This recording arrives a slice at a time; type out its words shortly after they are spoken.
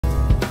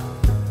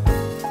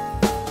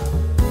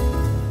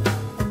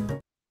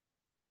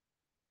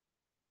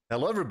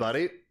Hello,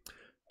 everybody.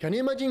 Can you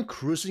imagine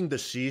cruising the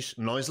seas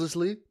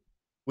noiselessly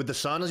with the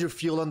sun as your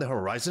fuel on the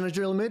horizon as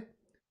your limit?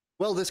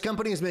 Well, this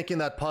company is making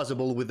that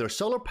possible with their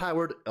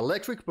solar-powered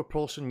electric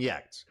propulsion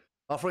yachts,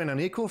 offering an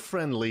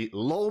eco-friendly,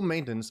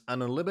 low-maintenance,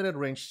 and unlimited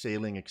range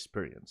sailing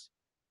experience.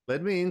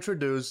 Let me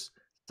introduce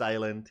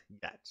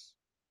Silent-Yachts.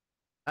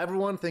 Hi,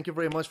 everyone. Thank you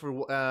very much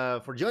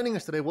for joining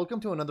us today. Welcome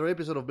to another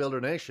episode of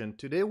Builder Nation.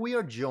 Today, we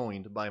are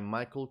joined by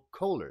Michael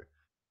Kohler,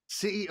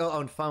 CEO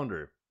and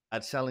founder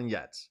at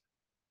Silent-Yachts.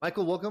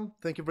 Michael, welcome.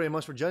 Thank you very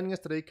much for joining us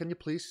today. Can you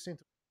please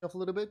introduce yourself a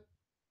little bit?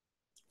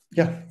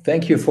 Yeah,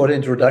 thank you for the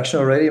introduction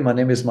already. My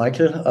name is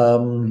Michael.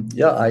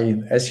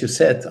 As you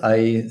said,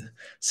 I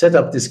set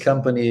up this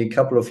company a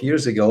couple of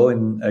years ago,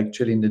 in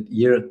the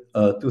year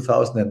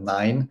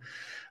 2009.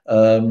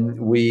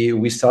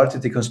 We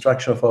started the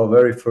construction of our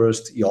very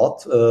first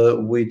yacht,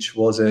 which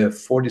was a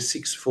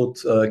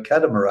 46-foot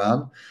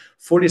catamaran,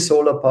 fully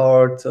solar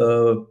powered,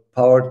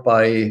 powered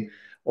by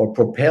or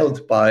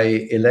propelled by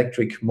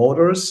electric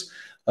motors.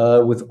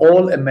 With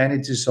all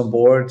amenities on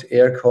board,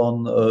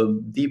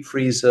 aircon, deep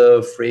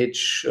freezer,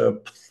 fridge,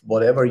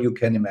 whatever you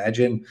can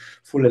imagine,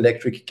 full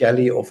electric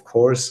galley, of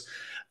course,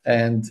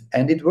 and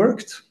it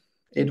worked.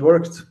 It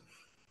worked.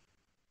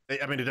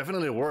 I mean, it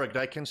definitely worked.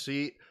 I can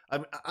see.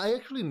 I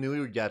actually knew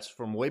your yachts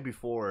from way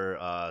before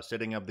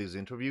setting up this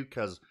interview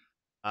because,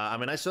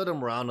 I saw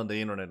them around on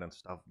the internet and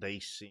stuff. They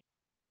seem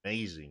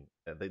amazing.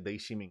 They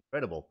seem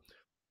incredible.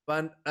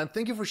 And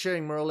thank you for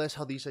sharing more or less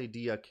how this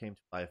idea came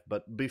to life.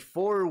 But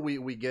before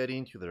we get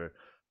into there,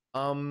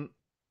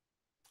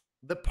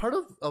 the part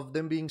of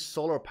them being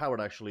solar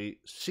powered actually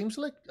seems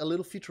like a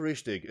little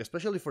futuristic,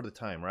 especially for the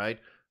time, right?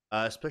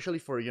 Especially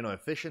for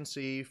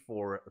efficiency,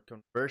 for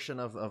conversion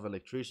of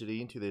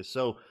electricity into this.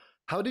 So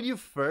how did you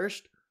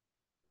first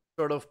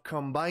sort of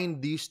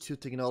combine these two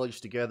technologies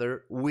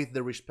together with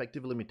the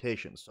respective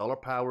limitations, solar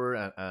power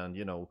and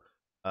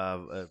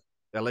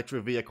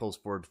electric vehicles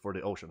for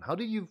the ocean? How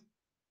did you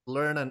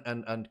learn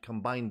and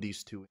combine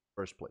these two in the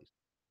first place?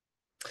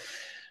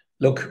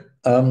 Look,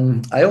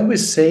 I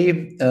always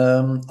say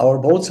our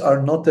boats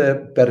are not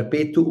a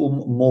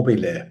perpetuum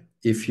mobile.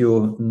 If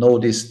you know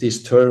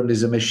this term,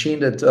 is a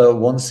machine that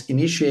once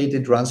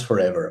initiated runs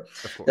forever.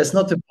 That's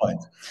not the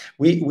point.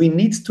 We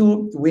need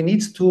to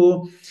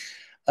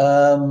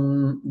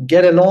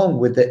get along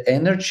with the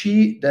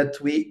energy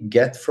that we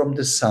get from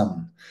the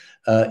sun.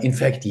 In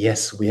fact,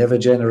 yes, we have a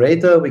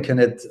generator. We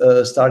can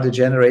start a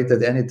generator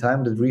at any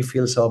time that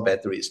refills our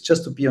batteries,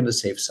 just to be on the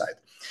safe side.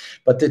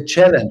 But the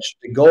challenge,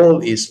 the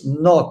goal is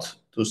not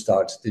to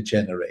start the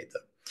generator.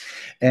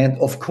 And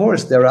of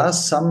course, there are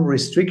some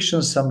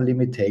restrictions, some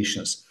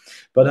limitations.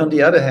 But on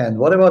the other hand,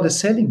 what about a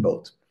sailing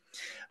boat?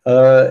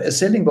 A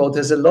sailing boat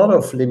has a lot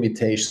of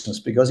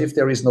limitations because if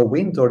there is no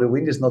wind or the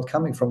wind is not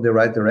coming from the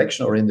right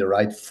direction or in the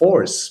right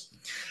force,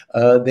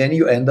 then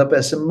you end up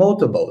as a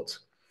motorboat.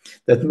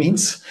 That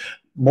means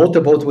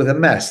motorboat with a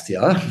mast,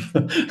 yeah?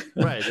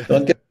 Right.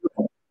 Don't get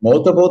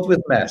motorboat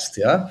with mast,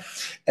 yeah?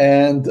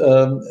 And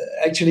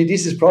actually,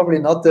 this is probably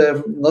not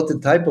the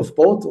type of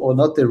boat or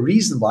not the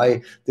reason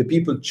why the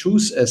people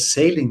choose a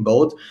sailing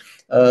boat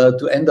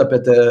to end up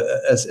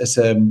as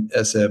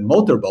a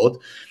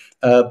motorboat.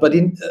 But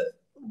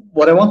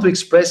what I want to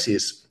express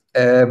is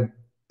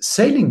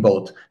sailing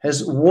boat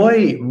has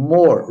way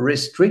more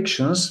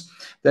restrictions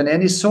than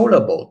any solar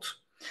boat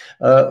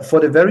for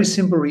the very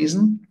simple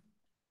reason,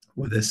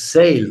 with a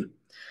sail,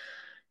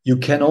 you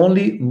can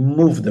only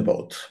move the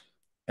boat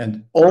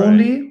and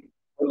only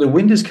when the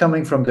wind is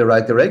coming from the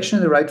right direction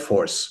and the right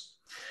force.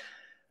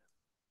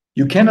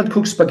 You cannot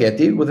cook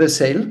spaghetti with a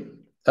sail,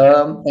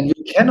 and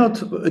you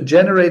cannot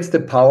generate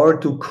the power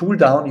to cool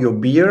down your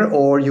beer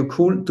or to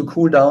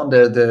cool down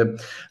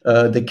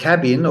the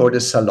cabin or the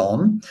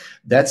salon.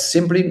 That's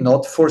simply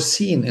not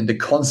foreseen in the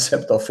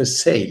concept of a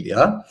sail,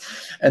 yeah?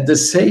 And the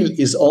sail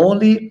is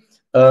only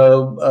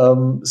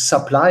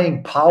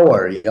supplying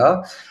power,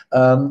 yeah,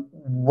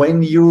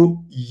 when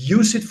you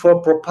use it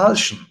for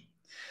propulsion.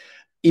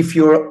 If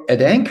you're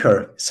at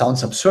anchor,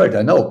 sounds absurd,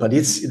 I know, but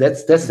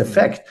that's the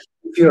fact.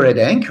 If you're at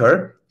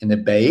anchor in a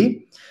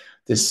bay,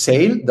 the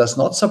sail does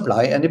not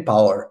supply any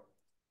power,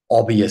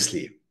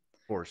 obviously.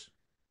 Of course.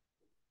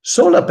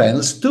 Solar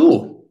panels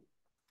do,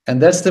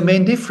 and that's the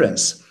main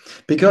difference,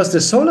 because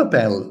the solar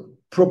panel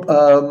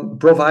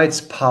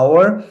provides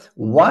power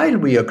while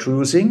we are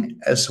cruising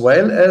as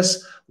well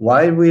as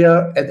while we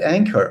are at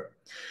anchor.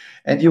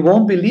 And you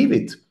won't believe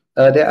it.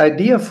 The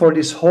idea for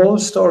this whole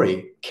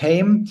story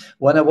came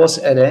when I was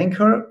at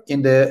anchor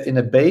in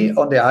a bay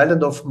on the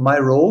island of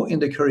Mairo in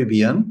the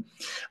Caribbean.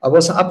 I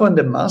was up on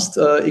the mast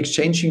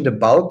exchanging the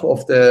bulb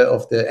of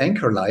the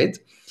anchor light,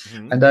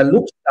 and I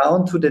looked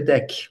down to the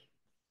deck,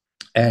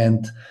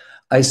 and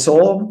I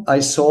saw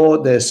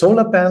the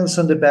solar panels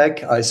on the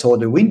back. I saw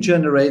the wind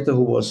generator,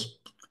 who was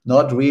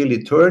not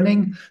really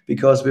turning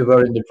because we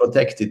were in the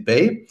protected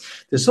bay.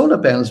 The solar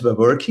panels were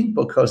working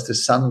because the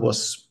sun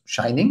was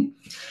shining,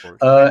 and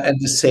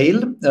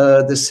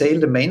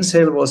the main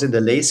sail was in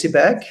the lazy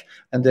back,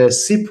 and the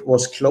zip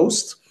was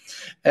closed,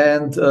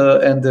 and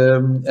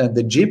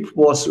the jib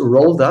was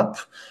rolled up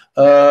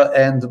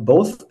and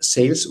both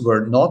sails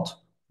were not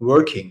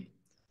working.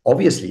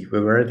 Obviously, we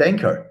were at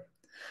anchor,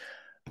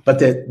 but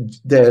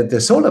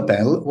the solar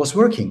panel was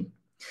working.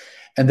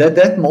 And at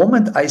that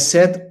moment, I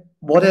said,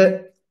 what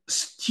a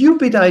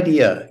stupid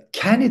idea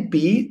can it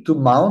be to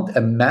mount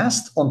a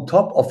mast on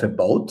top of a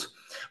boat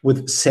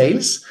with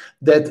sails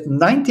that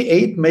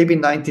 98, maybe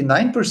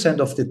 99%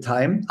 of the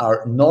time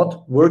are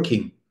not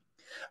working,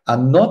 are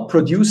not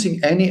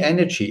producing any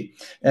energy.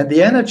 And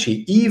the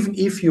energy, even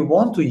if you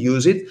want to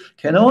use it,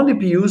 can only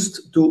be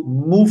used to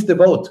move the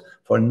boat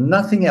for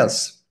nothing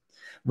else.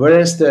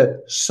 Whereas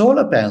the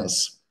solar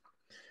panels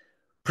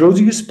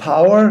produce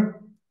power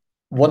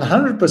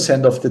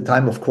 100% of the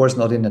time, of course,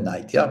 not in the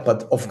night, yeah,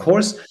 but of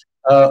course,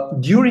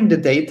 during the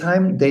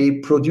daytime, they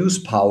produce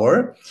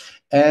power,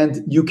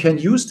 and you can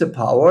use the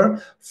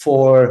power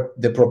for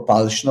the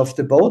propulsion of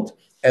the boat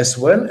as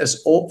well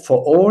as for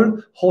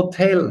all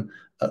hotel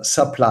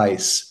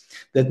supplies.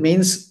 That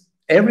means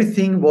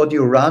everything what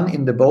you run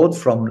in the boat,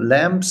 from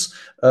lamps,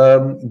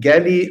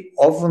 galley,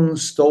 oven,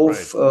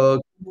 stove,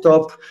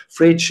 top,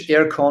 fridge,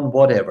 aircon,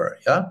 whatever,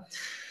 yeah.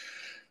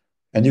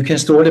 And you can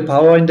store the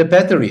power in the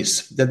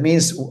batteries. That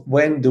means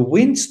when the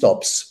wind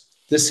stops,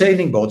 the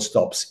sailing boat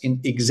stops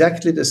in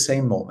exactly the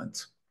same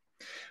moment.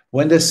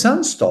 When the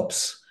sun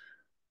stops,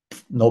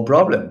 no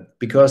problem,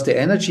 because the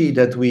energy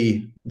that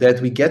we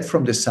get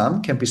from the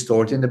sun can be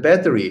stored in the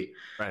battery.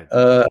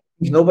 Right.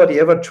 Nobody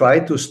ever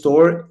tried to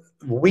store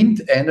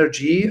wind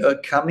energy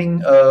coming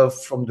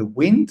from the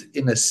wind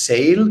in a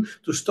sail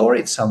to store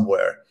it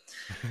somewhere.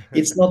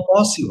 It's not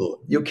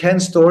possible. You can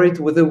store it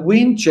with a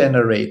wind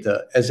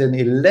generator as an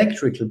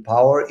electrical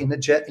power in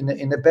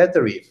a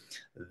battery.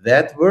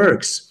 That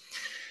works.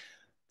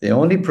 The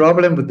only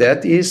problem with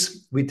that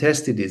is we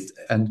tested it,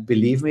 and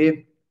believe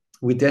me,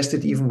 we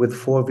tested even with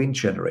 4 wind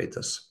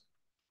generators,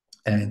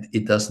 and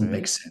it doesn't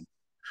make sense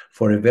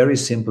for a very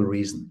simple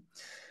reason.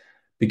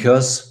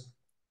 Because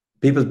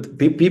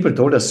people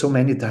told us so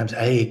many times,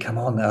 hey, come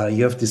on,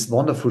 you have these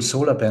wonderful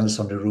solar panels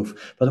on the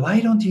roof, but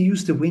why don't you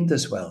use the wind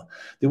as well?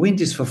 The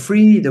wind is for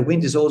free. The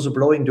wind is also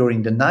blowing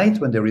during the night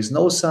when there is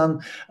no sun.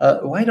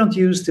 Why don't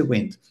you use the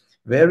wind?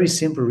 Very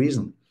simple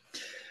reason.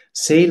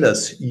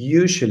 Sailors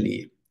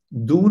usually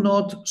do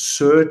not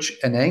search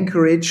an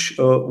anchorage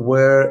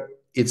where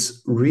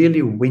it's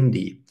really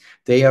windy.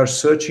 They are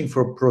searching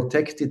for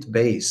protected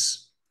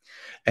base.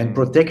 And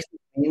protected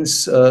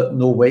means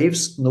no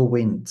waves, no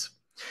wind.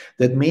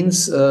 That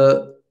means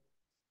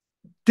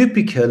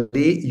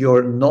typically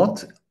you're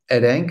not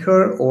at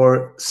anchor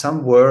or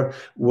somewhere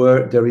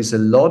where there is a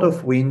lot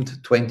of wind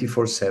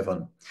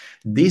 24/7.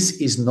 This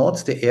is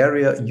not the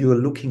area you're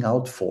looking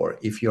out for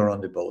if you're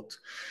on the boat.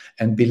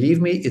 And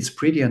believe me, it's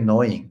pretty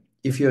annoying.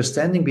 If you're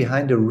standing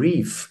behind a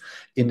reef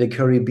in the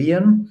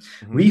Caribbean,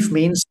 reef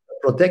means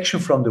protection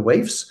from the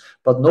waves,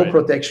 but no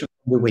protection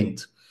from the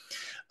wind.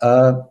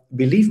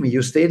 Believe me,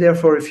 you stay there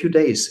for a few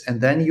days and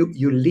then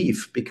you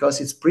leave, because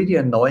it's pretty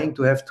annoying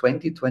to have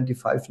 20,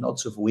 25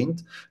 knots of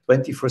wind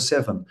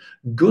 24/7.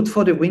 Good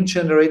for the wind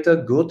generator,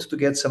 good to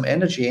get some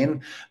energy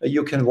in.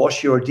 You can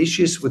wash your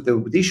dishes with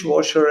the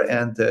dishwasher,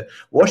 and the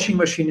washing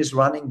machine is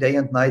running day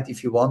and night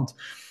if you want.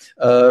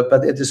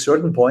 But at a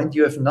certain point,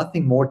 you have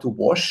nothing more to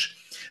wash,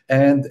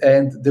 and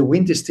the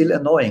wind is still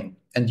annoying.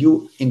 And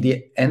you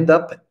end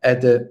up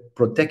at a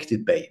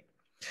protected bay.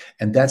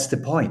 And that's the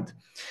point.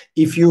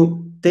 If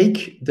you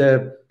take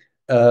the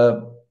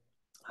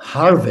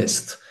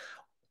harvest,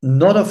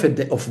 not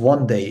of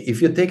one day,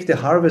 if you take the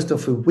harvest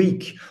of a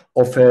week,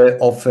 of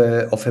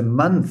a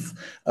month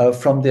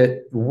from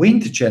the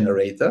wind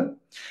generator,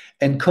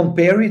 and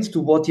compare it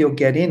to what you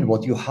get in,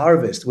 what you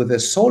harvest with a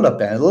solar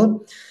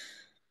panel,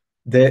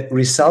 the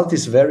result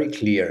is very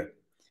clear.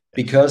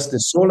 Because the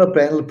solar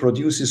panel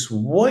produces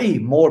way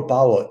more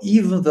power,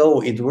 even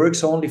though it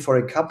works only for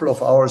a couple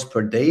of hours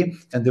per day,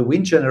 and the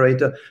wind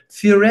generator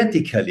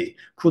theoretically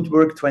could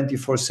work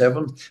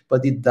 24/7,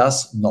 but it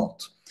does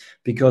not.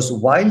 Because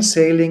while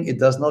sailing, it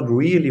does not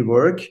really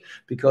work,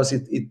 because a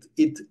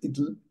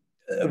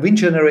wind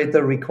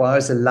generator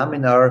requires a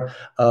laminar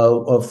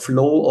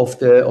flow of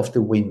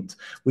the wind,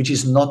 which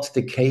is not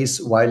the case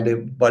while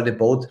the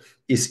boat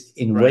is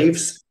in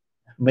waves,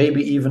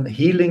 maybe even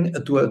heeling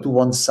to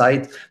one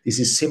side. This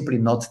is simply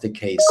not the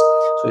case.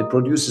 So it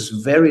produces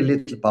very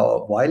little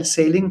power while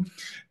sailing.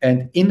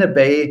 And in a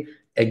bay,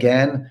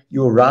 again,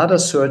 you rather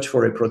search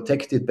for a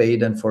protected bay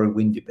than for a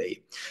windy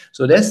bay.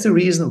 So that's the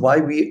reason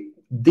why we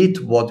did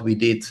what we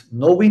did.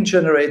 No wind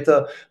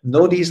generator,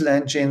 no diesel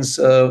engines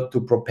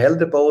to propel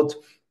the boat,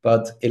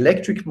 but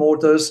electric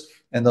motors,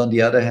 and on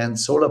the other hand,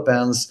 solar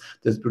panels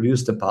that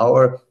produce the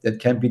power that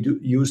can be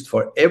used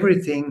for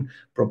everything: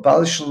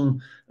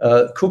 propulsion,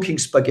 cooking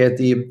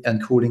spaghetti,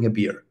 and cooling a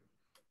beer.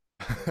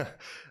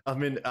 I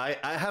mean, I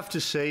have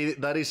to say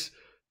that is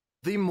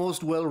the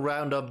most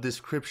well-rounded up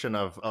description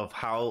of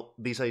how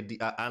this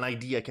idea, an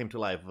idea, came to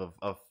life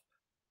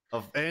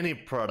of any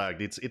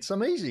product. It's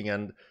amazing.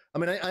 And I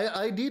mean,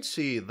 I did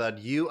see that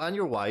you and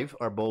your wife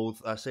are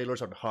both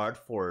sailors at heart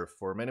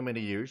for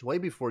many years, way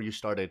before you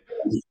started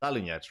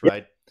Silent-Yachts,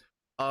 right?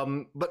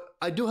 But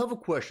I do have a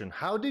question.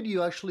 How did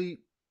you actually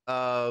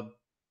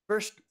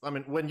first? I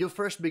mean, when you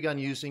first began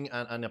using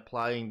and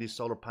applying these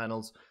solar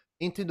panels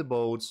into the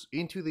boats,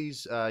 into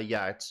these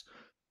yachts,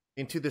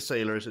 into the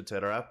sailors,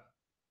 etc.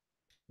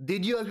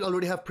 Did you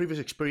already have previous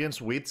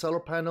experience with solar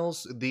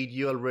panels? Did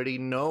you already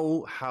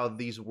know how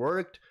these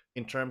worked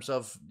in terms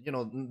of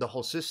the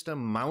whole system,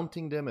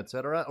 mounting them,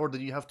 etc.? Or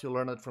did you have to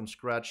learn it from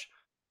scratch?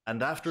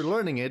 And after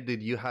learning it,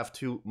 did you have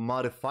to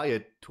modify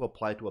it to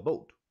apply to a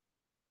boat?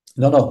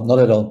 No, no, not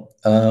at all.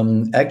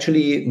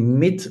 Actually,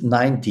 mid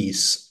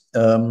 90s,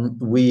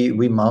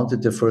 we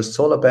mounted the first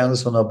solar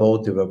panels on our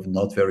boat. They were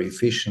not very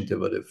efficient. They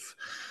were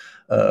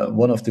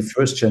one of the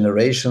first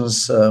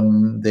generations.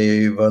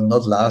 They were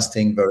not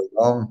lasting very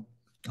long.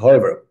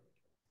 However,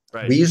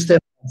 Right. we used them.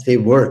 They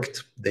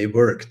worked. They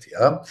worked.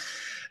 Yeah,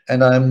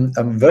 and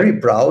I'm very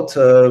proud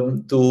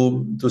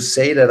to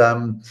say that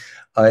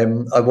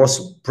I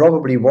was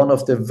probably one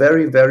of the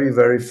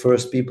very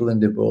first people in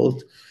the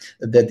world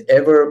that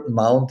ever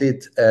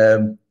mounted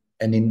an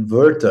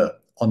inverter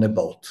on a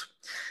boat,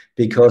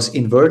 because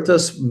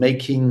inverters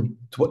making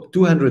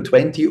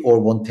 220 or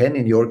 110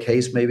 in your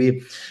case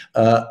maybe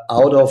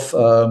out of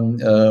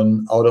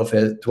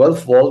a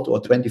 12 volt or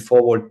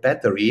 24 volt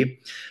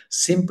battery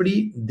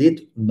simply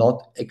did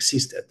not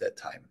exist at that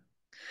time.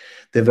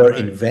 They were Right.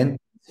 invented.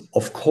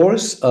 Of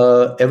course,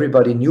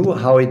 everybody knew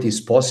how it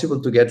is possible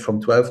to get from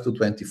 12 to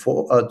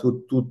 24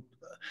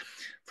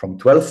 from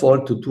 12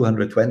 volt to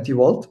 220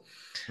 volt.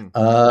 Hmm.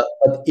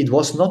 But it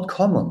was not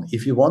common.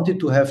 If you wanted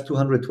to have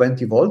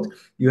 220 volt,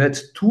 you had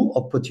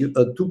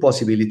two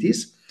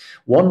possibilities.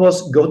 One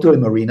was go to a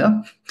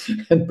marina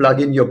and plug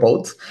in your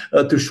boat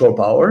to shore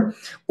power,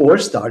 or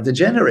start a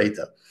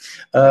generator.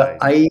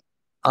 Right.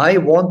 I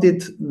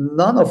wanted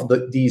none of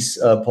these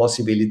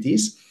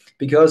possibilities,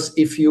 because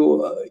if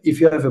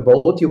you have a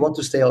boat, you want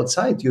to stay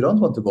outside. You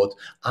don't want to go.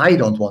 I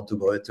don't want to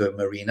go to a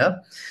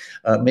marina.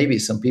 Maybe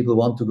some people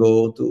want to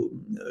go to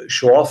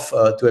show off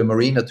to a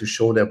marina to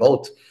show their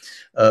boat.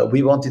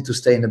 We wanted to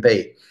stay in the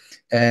bay.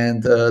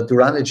 And to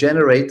run a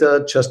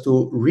generator just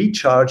to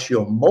recharge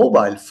your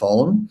mobile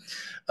phone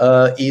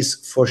is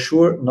for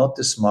sure not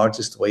the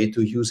smartest way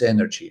to use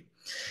energy.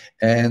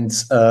 And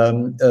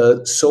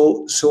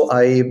so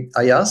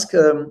I asked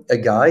a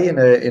guy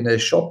in a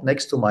shop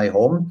next to my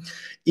home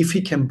if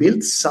he can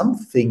build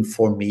something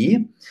for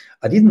me.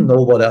 I didn't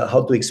know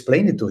how to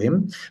explain it to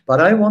him, but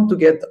I want to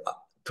get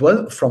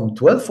 12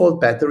 volt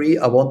battery.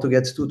 I want to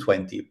get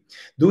 220.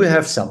 Do you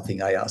have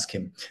something? I asked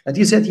him, and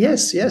he said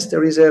yes.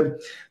 There is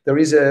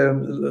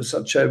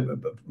such a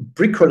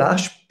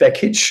bricolage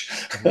package,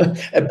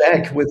 a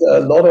bag with a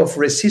lot of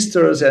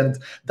resistors and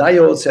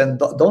diodes, and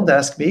don't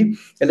ask me,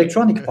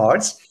 electronic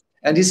parts.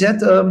 And he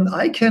said,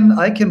 I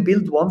can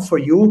build one for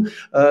you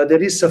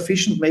that is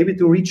sufficient maybe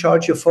to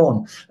recharge your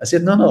phone. I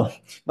said, no,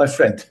 my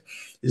friend,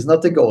 it's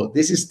not the goal.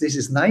 This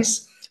is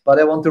nice, but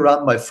I want to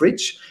run my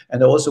fridge,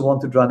 and I also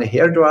want to run a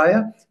hair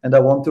dryer, and I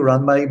want to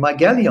run my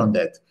galley on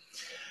that.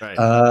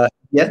 Right.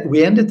 Yeah,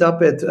 we ended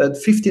up at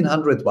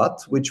 1500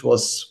 watt, which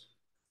was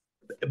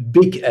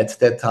big at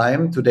that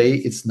time. Today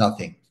it's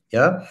nothing.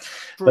 Yeah,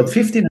 but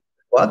True. 1500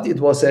 watt. It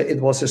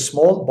was a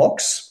small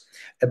box,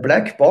 a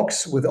black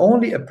box with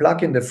only a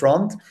plug in the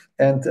front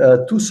and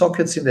two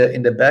sockets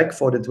in the back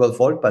for the 12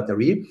 volt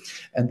battery,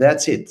 and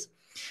that's it.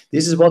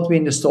 This is what we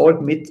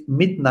installed mid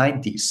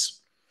 90s.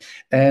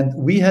 And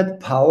we had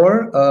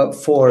power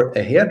for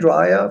a hair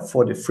dryer,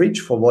 for the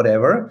fridge, for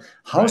whatever,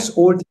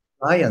 household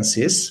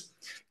appliances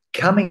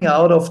coming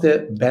out of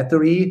the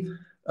battery,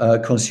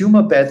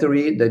 consumer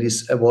battery that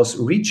was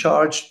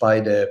recharged by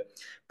the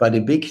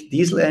big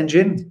diesel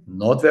engine,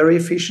 not very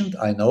efficient,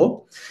 I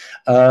know,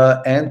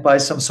 and by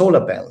some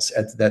solar panels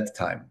at that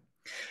time.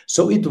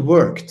 So it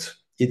worked.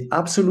 It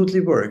absolutely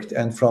worked.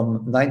 And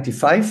from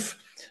 95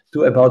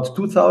 to about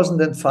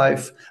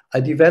 2005, I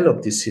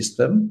developed this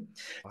system,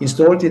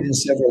 installed it in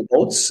several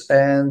boats,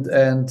 and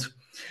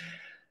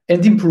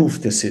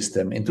improved the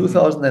system. In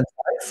 2005,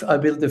 I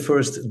built the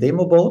first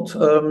demo boat.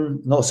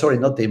 No, sorry,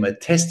 not demo, a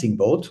testing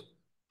boat.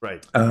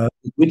 Right.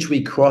 Which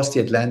we crossed the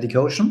Atlantic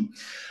Ocean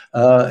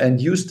and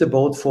used the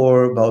boat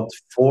for about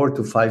 4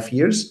 to 5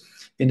 years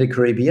in the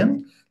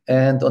Caribbean.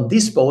 And on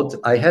this boat,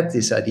 I had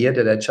this idea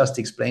that I just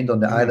explained on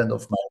the island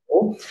of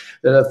Malmo,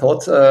 that I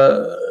thought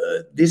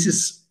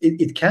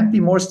it can't be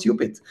more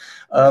stupid.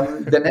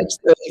 The next,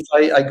 if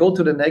I go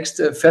to the next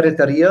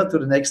ferreteria, to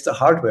the next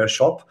hardware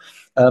shop,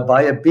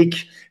 buy a big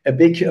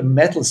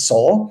metal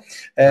saw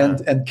and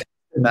cut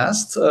the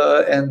mast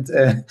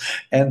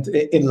and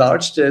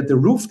enlarge the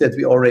roof that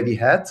we already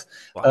had,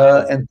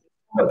 and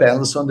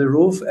panels on the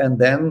roof, and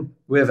then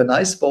we have a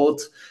nice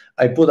boat.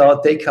 I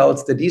take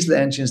out the diesel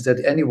engines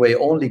that anyway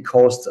only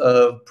caused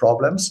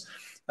problems,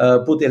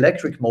 put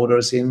electric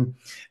motors in,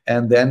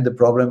 and then the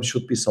problem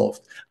should be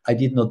solved. I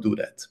did not do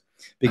that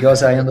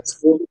because I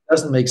understood it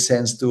doesn't make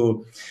sense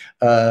to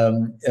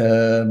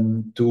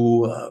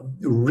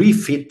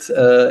refit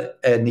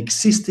an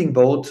existing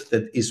boat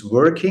that is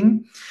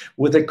working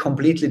with a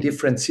completely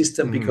different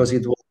system, because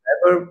it will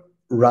never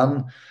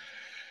run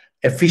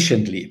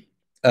efficiently.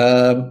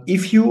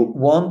 If you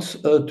want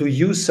to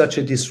use such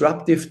a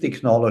disruptive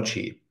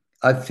technology,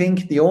 I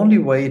think the only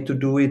way to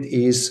do it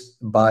is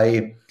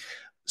by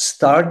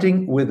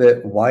starting with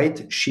a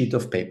white sheet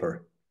of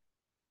paper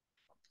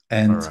All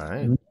and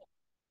right.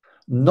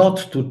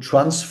 not to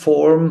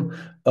transform,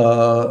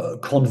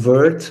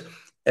 convert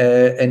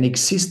an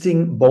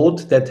existing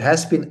boat that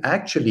has been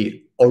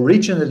actually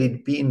originally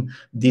been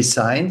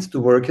designed to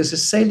work as a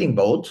sailing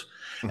boat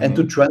and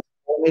to Mm-hmm. transform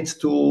it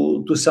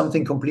to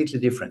something completely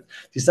different.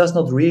 This does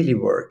not really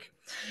work.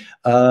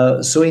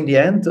 So in the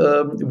end,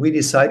 we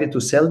decided to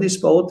sell this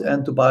boat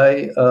and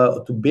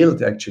to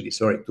build actually,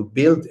 sorry, to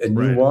build a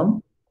new Right.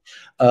 one,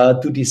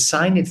 to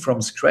design it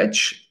from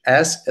scratch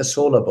as a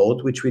solar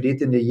boat, which we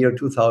did in the year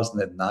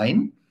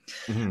 2009.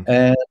 Mm-hmm.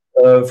 And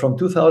from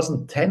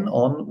 2010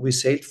 on, we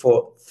sailed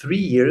for 3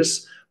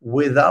 years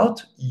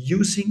without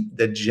using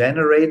the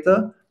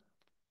generator,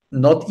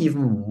 not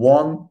even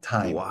one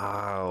time.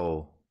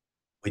 Wow.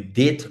 We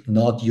did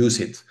not use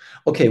it.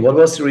 Okay, what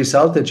was the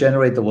result? The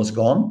generator was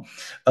gone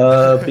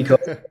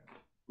because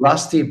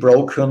rusty,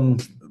 broken,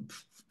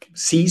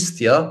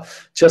 seized, yeah,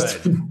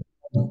 just Right.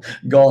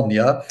 gone,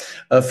 yeah.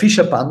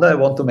 Fisher Panda, I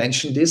want to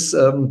mention this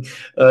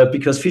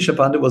because Fisher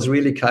Panda was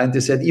really kind.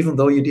 They said, even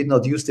though you did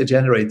not use the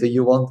generator,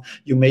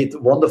 you made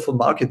wonderful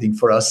marketing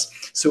for us,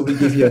 so we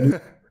give you a new.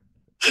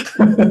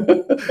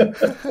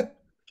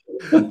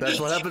 That's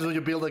what happens when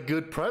you build a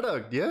good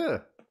product. Yeah.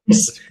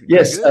 Yes, That's pretty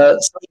yes.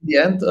 good. So in the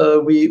end,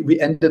 we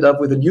ended up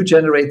with a new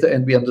generator,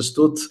 and we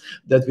understood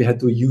that we had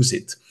to use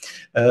it.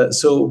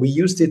 So we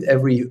used it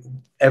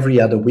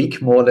every other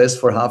week, more or less,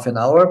 for half an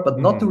hour, but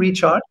not to Mm-hmm.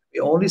 recharge. We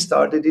only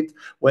started it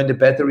when the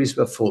batteries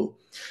were full.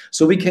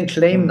 So we can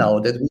claim Mm. now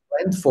that we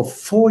went for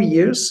 4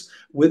 years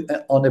with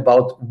on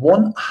about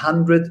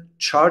 100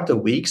 charter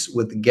weeks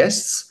with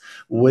guests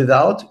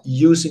without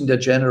using the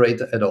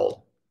generator at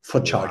all for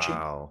charging.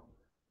 Wow.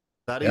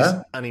 That is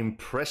Yeah. an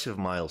impressive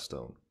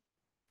milestone.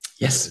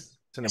 Yes.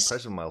 It's an Yes.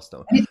 impressive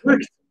milestone. And it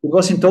worked. It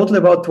was in total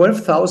about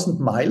 12,000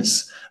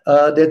 miles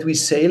that we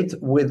sailed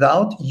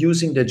without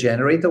using the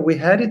generator. We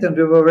had it, and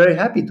we were very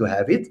happy to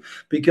have it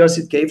because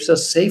it gave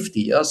us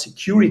safety,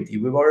 security.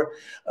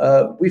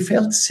 We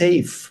felt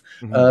safe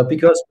Mm-hmm.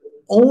 because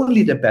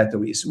only the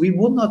batteries. We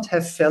would not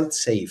have felt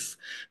safe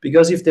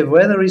because if the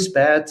weather is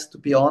bad, to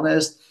be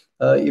honest,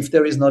 if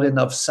there is not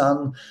enough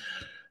sun,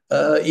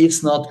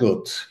 it's not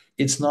good.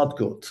 It's not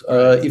good.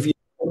 Right. If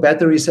your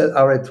batteries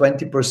are at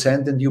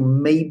 20% and you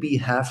maybe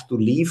have to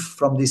leave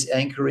from this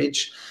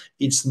anchorage,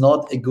 it's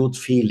not a good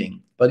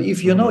feeling. But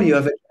if you know Mm-hmm. you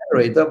have a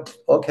generator,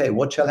 okay,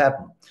 what shall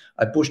happen?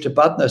 I push the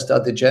button, I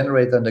start the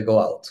generator, and I go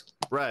out.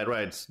 Right.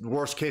 Right. It's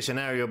worst case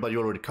scenario, but you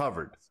already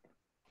covered. Right.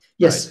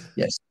 Yes,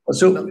 yes.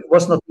 So No, it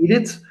was not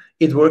needed.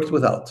 It worked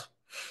without.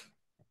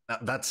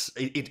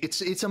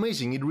 it's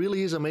amazing. It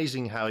really is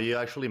amazing how you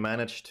actually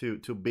managed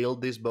to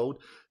build this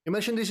boat. You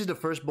mentioned this is the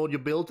first boat you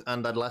built,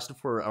 and that lasted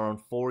for around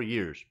 4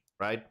 years,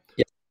 right?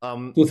 Yes,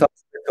 Um,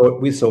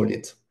 2000, we sold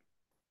it.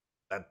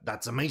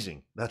 that's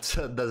amazing. That's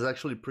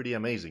actually pretty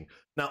amazing.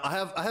 Now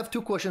I have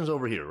two questions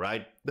over here,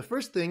 right? The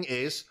first thing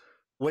is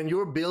when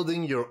you're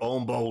building your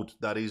own boat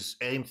that is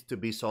aimed to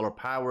be solar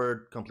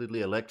powered,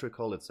 completely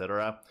electrical,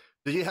 etc.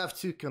 Do you have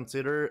to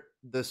consider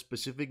the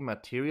specific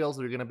materials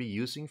that you're going to be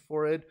using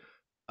for it?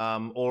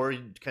 Or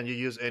can you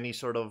use any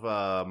sort of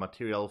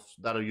materials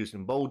that are used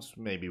in boats,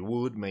 maybe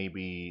wood,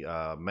 maybe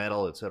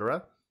metal,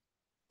 etc.?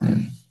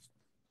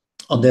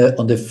 On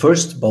the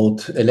first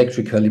boat,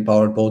 electrically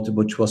powered boat,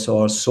 which was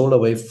our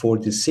SolarWave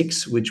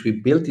 46, which we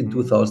built in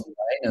Mm-hmm. 2009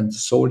 and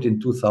sold in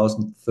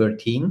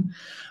 2013,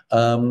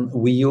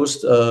 we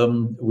used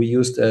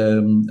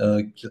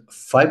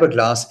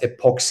fiberglass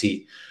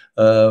epoxy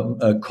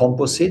Ooh.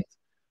 composite,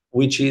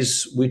 which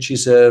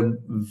is a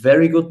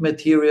very good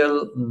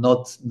material,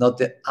 not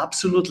the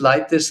absolute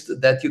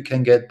lightest that you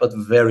can get, but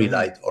very Mm-hmm.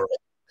 light already.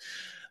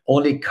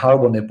 Only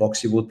carbon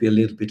epoxy would be a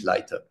little bit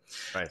lighter.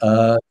 Right.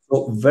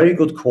 So very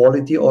good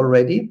quality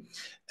already.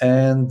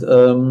 And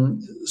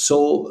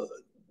so,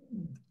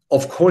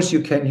 of course, you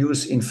can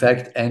use, in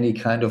fact, any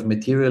kind of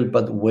material,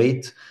 but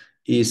weight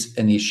is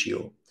an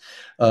issue.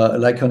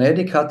 Like on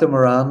any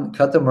catamaran,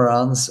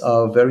 catamarans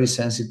are very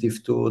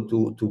sensitive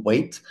to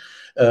weight.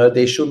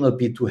 They should not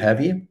be too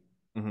heavy.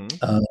 Mm-hmm.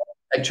 Uh,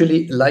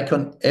 Actually, like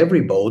on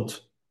every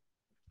boat,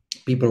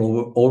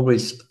 people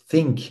always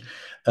think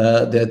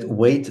that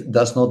weight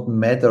does not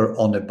matter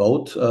on a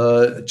boat.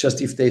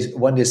 Just if they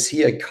when they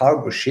see a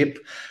cargo ship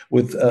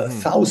with Mm-hmm.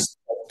 thousands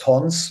of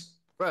tons,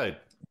 Right.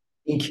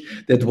 think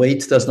that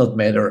weight does not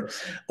matter.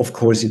 Of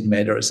course, it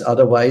matters.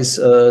 Otherwise,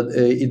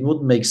 it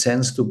wouldn't make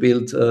sense to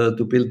build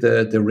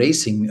the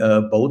racing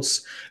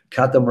boats,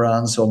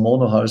 catamarans or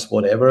monohulls,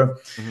 whatever,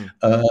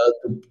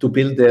 Mm-hmm. to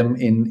build them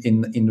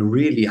in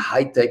really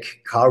high tech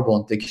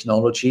carbon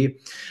technology,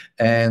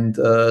 and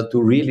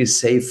to really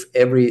save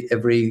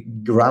every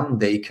gram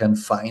they can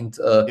find.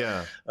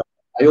 Yeah.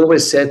 I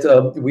always said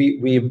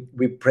we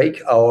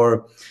break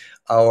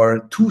our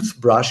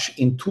toothbrush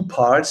in two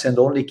parts and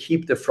only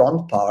keep the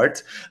front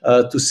part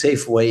to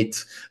save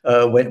weight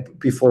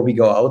before we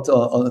go out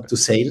to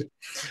sail.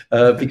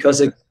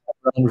 Because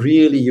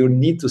really you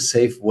need to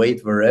save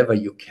weight wherever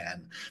you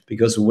can,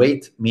 because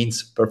weight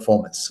means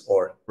performance,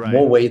 or Right.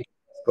 more weight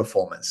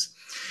performance.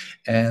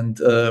 And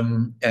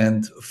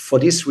for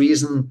this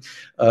reason,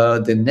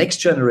 the next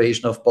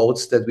generation of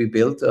boats that we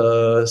built,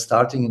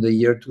 starting in the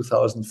year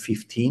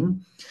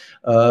 2015,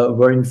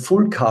 were in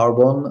full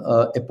carbon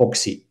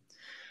epoxy.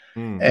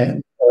 Mm.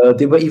 And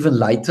they were even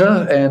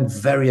lighter and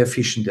very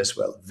efficient as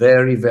well.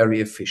 Very, very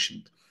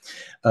efficient.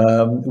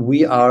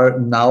 We are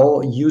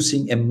now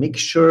using a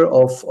mixture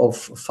of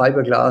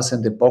fiberglass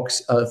and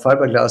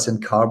fiberglass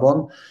and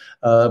carbon,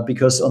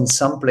 because on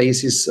some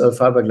places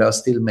fiberglass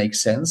still makes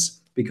sense,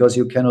 because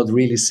you cannot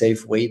really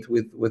save weight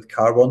with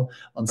carbon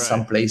on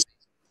some Right. places,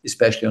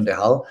 especially on the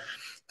hull.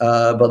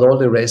 But all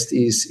the rest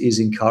is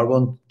in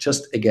carbon,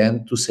 just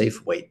again to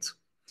save weight.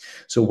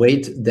 So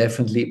weight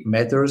definitely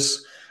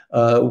matters.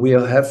 We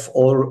have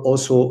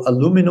also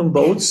aluminum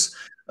boats,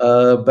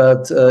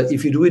 but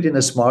if you do it in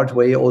a smart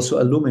way,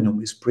 also aluminum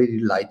is pretty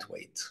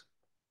lightweight.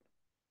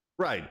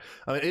 Right.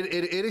 I mean,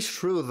 it is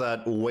true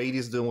that weight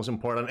is the most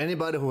important.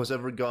 Anybody who has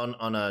ever gone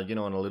on a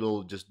on a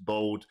little just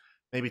boat,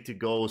 maybe to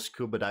go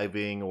scuba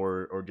diving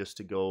or just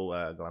to go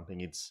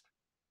glamping,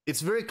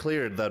 it's very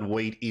clear that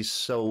weight is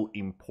so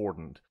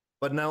important.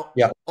 But now,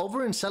 Yeah.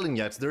 over in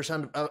Silent-Yachts, there's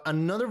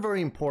another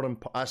very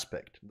important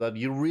aspect that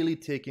you really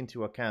take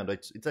into account.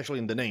 It's actually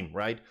in the name,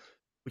 right?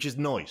 Which is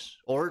noise,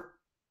 or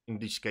in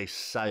this case,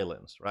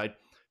 silence, right?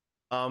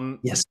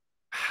 Yes.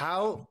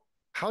 How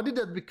did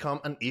that become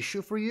an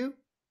issue for you?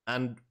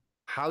 And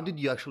how did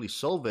you actually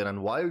solve it?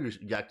 And why are your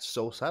yachts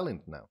so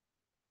silent now?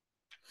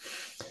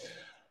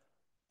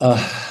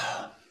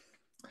 Uh,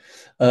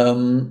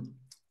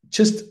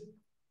 just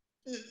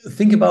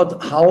think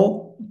about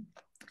how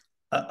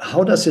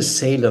does a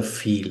sailor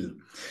feel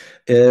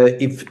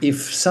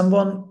if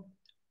someone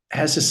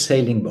has a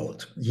sailing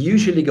boat. He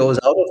usually goes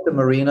out of the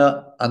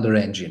marina under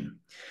engine.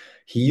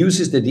 He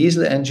uses the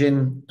diesel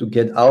engine to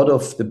get out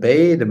of the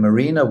bay, the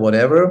marina,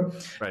 whatever,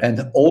 Right.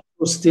 and also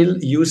still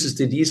uses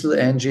the diesel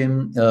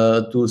engine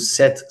to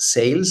set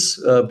sails,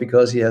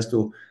 because he has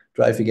to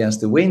drive against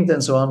the wind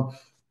and so on.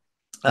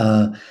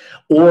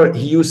 Or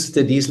he uses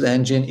the diesel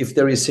engine if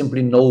there is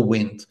simply no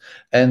wind.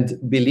 And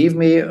believe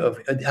me,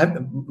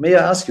 may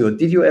I ask you,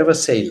 did you ever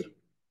sail?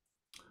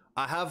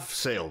 I have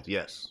sailed,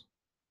 yes.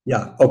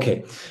 Yeah.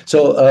 Okay.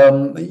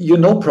 So you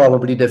know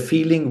probably the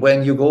feeling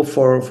when you go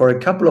for a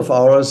couple of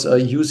hours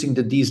using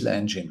the diesel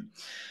engine.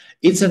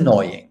 It's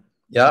annoying,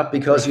 yeah,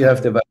 because you Right.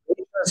 have the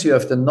vibrations, you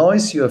have the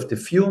noise, you have the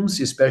fumes,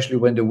 especially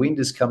when the wind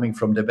is coming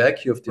from the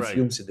back. You have the Right.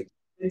 fumes in the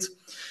cockpit.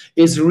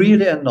 It's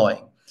really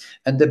annoying.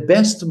 And the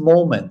best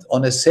moment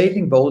on a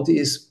sailing boat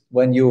is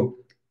when you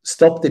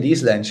stop the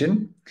diesel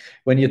engine,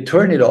 when you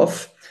turn it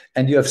off,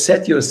 and you have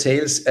set your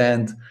sails,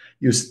 and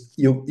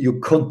you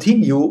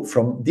continue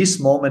from this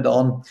moment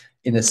on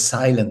in a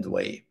silent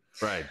way.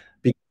 Right.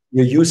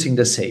 You're using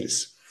the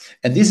sails.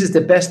 And this is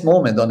the best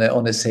moment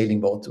on a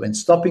sailing boat, when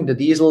stopping the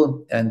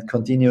diesel and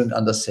continuing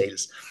under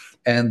sails.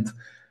 And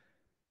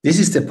this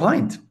is the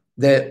point.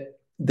 The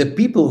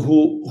people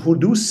who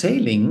do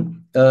sailing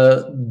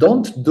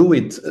don't do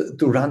it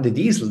to run the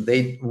diesel.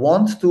 They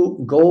want to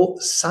go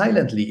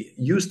silently,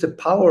 use the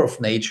power of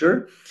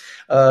nature,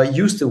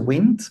 use the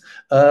wind,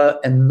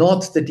 and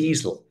not the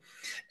diesel.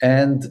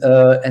 And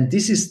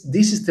this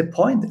is the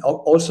point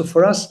also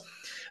for us.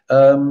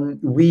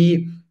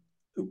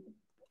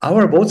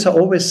 Our boats are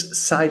always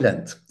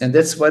silent, and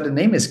that's where the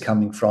name is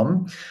coming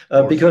from,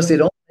 because they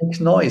don't make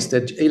noise.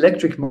 That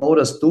electric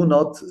motors do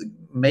not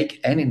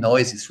make any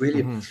noise. It's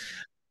really,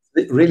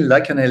 Mm-hmm. really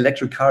like an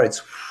electric car.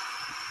 It's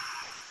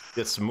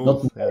It's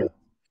not. smooth, yeah.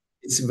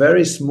 It's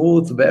very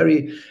smooth,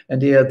 very,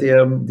 and they're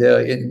in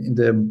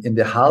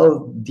the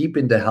hull, deep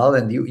in the hull,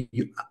 and you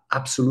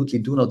absolutely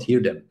do not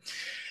hear them.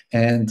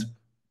 And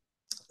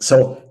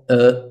so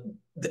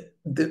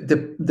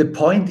the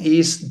point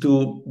is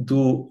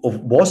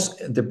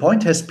the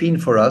point has been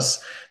for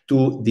us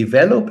to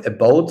develop a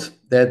boat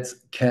that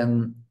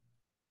can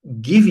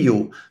give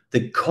you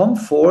the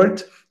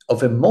comfort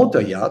of a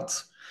motor yacht.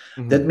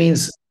 Mm-hmm. That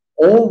means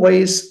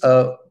always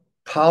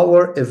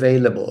power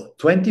available,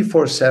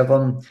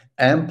 24/7,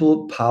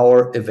 ample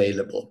power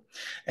available.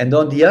 And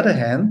on the other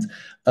hand,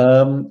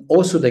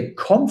 also the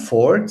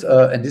comfort,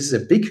 and this is a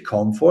big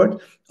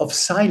comfort, of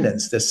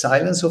silence, the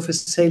silence of a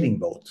sailing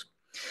boat.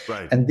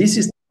 Right. And this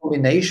is the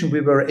combination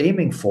we were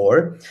aiming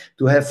for,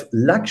 to have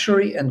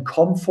luxury and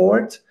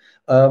comfort,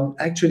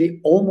 actually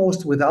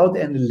almost without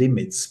any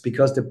limits,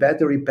 because the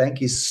battery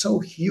bank is so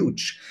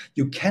huge.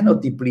 You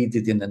cannot deplete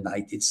it in the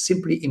night. It's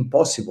simply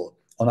impossible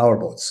on our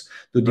boats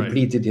to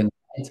deplete it in the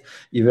night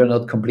if you're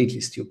not completely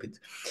stupid.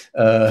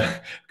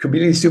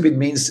 Completely stupid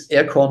means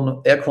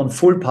aircon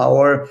full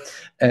power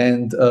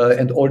and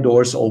all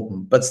doors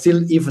open. But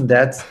still, even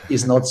that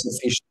is not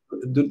sufficient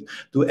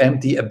to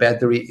empty a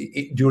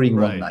battery during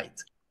one Right.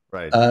 night.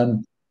 Right.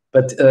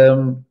 But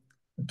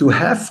to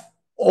have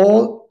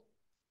all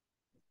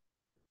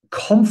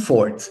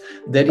comfort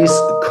that is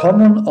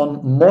common on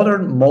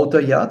modern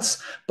motor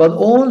yachts, but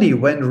only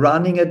when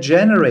running a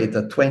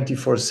generator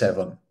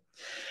 24/7.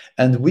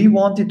 And we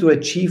wanted to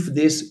achieve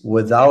this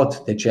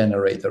without the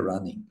generator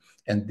running.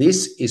 And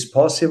this is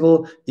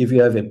possible if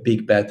you have a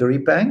big battery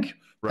bank.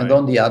 Right. And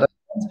on the other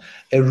hand,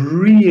 a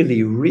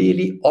really,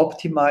 really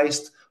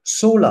optimized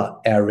solar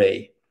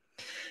array.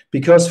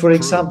 Because, for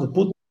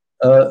example,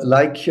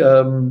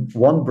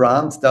 one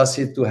brand does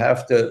it to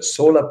have the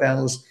solar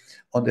panels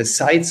on the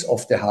sides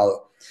of the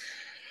hull.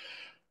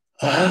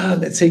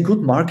 Let's say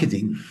good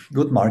marketing,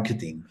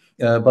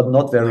 but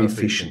not very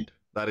efficient.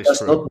 That is Does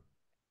true. not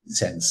make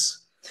sense.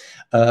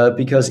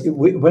 Because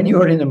when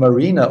you're in a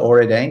marina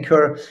or at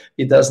anchor,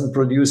 it doesn't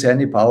produce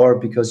any power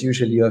because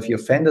usually you have your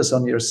fenders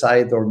on your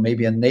side or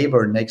maybe a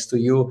neighbor next to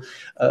you.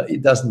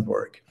 It doesn't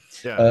work.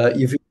 Yeah.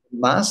 If you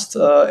mast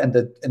and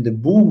the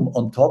boom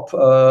on top,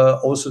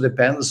 also the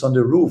panels on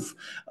the roof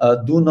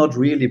do not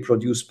really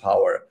produce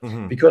power,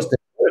 because the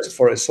worst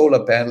for a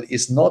solar panel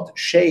is not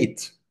shade.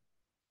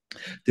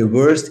 The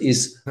worst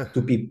is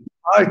to be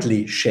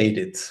partly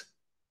shaded.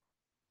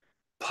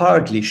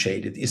 Partly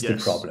shaded is the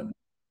problem.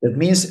 That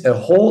means a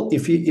whole.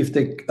 If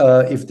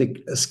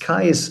the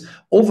sky is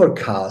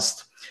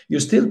overcast, you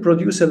still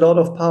produce a lot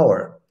of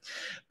power.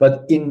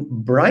 But in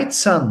bright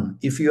sun,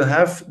 if you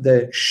have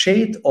the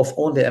shade of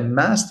only a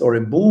mast or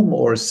a boom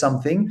or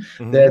something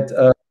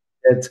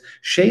that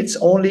shades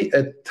only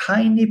a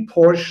tiny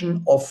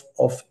portion of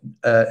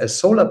a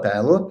solar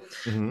panel,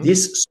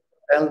 this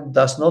solar panel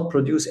does not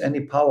produce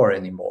any power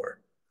anymore.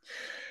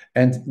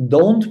 And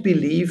don't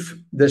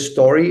believe the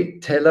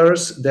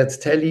storytellers that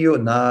tell you,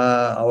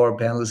 nah, our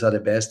panels are the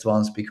best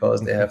ones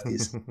because they have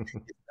these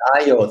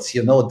diodes,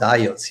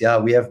 diodes. Yeah,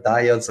 we have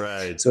diodes.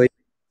 Right. So if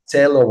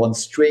cell or one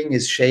string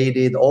is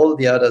shaded, all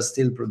the others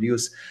still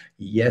produce.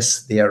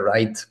 Yes, they are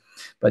right.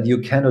 But you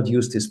cannot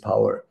use this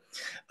power.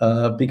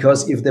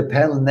 Because if the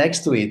panel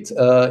next to it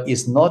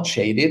is not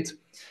shaded,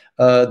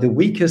 the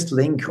weakest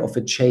link of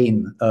a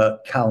chain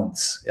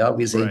counts. Yeah,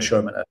 we say in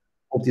German. I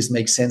hope this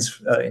makes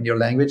sense in your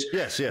language.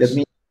 Yes. That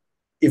means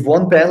if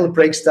one panel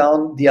breaks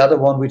down, the other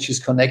one which is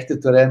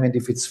connected to them, and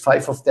if it's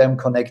 5 of them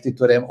connected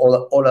to them,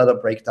 all other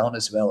break down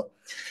as well.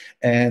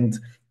 And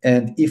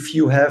if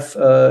you have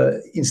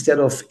instead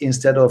of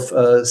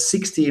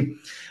 60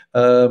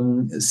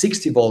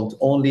 volt,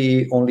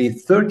 only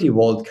 30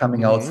 volt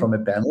coming out from a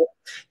panel,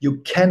 you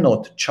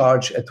cannot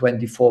charge a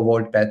 24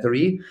 volt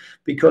battery,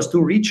 because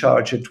to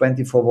recharge a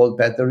 24 volt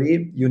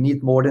battery, you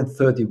need more than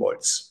 30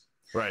 volts.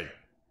 Right.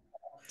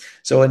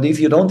 So, and if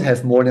you don't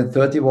have more than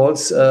 30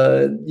 volts,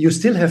 you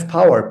still have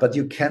power, but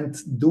you can't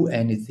do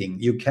anything.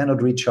 You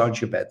cannot recharge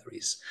your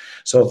batteries.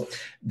 So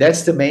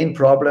that's the main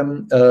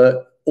problem.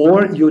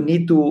 Or you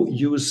need to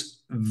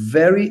use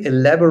very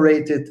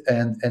elaborated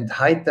and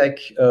high-tech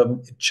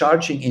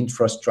charging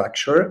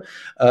infrastructure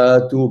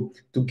to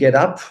get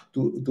up,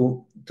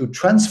 to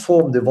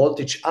transform the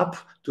voltage up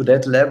to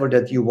that level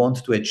that you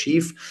want to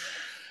achieve,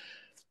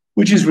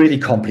 which is really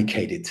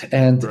complicated.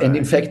 And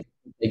in fact,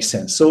 it makes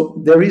sense. So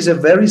there is a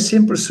very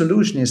simple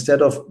solution.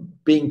 Instead of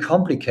being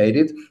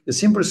complicated, the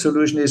simple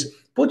solution is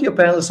put your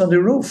panels on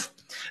the roof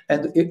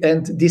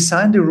and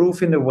design the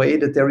roof in a way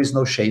that there is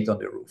no shade on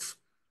the roof.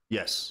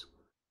 Yes.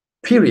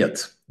 Period.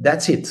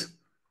 That's it.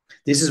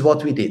 This is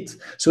what we did.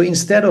 So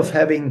instead of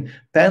having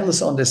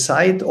panels on the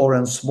side or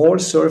on small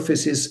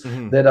surfaces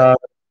that are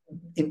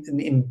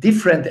in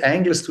different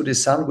angles to the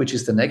sun, which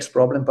is the next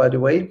problem, by the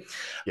way,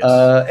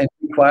 and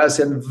requires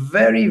a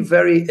very,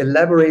 very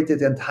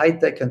elaborated and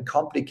high-tech and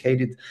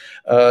complicated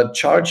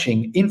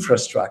charging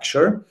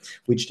infrastructure,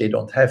 which they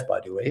don't have,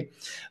 by the way.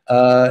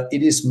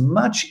 It is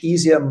much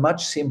easier,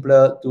 much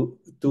simpler to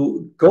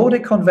go the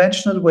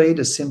conventional way,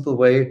 the simple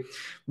way.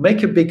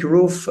 Make a big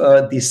roof,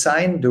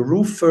 design the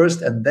roof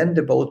first and then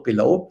the boat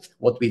below.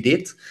 What we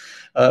did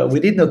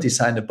not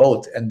design a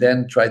boat and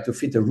then try to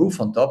fit a roof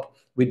on top.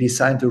 We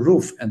designed the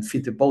roof and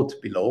fit the boat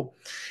below,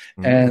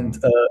 and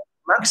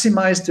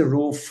maximize the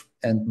roof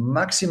and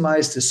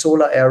maximize the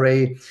solar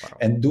array,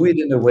 and do it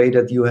in a way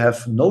that you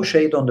have no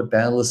shade on the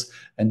panels,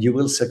 and you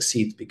will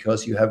succeed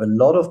because you have a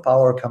lot of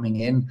power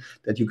coming in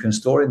that you can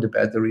store in the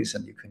batteries,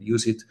 and you can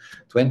use it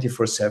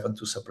 24/7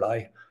 to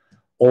supply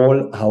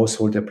all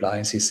household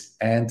appliances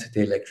and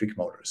the electric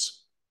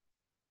motors.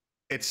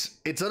 It's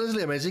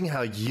honestly amazing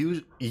how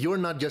you're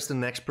not just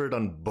an expert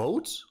on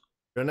boats,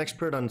 you're an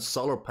expert on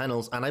solar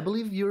panels, and I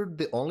believe you're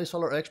the only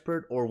solar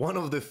expert, or one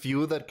of the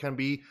few that can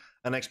be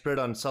an expert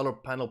on solar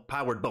panel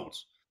powered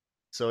boats.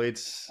 So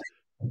it's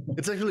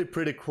actually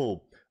pretty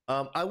cool.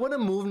 I want to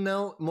move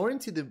now more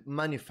into the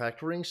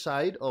manufacturing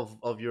side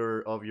of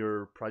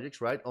your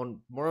projects, right?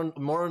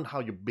 More on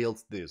how you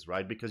built this,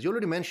 right? Because you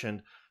already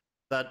mentioned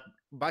that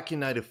back in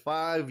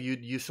 '95,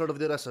 you sort of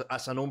did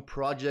as an own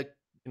project,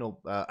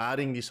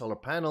 adding these solar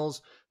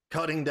panels,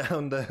 cutting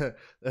down the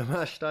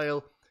mesh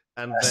tile,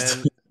 and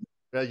then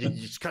you're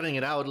just cutting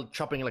it out,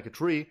 chopping it like a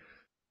tree,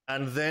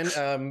 and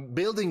then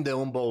building the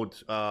own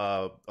boat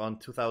on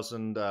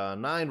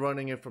 2009,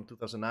 running it from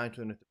 2009 to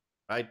 2015,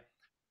 right?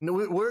 No,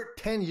 we're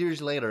 10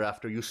 years later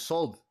after you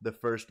sold the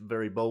first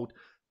very boat,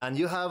 and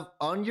you have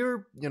on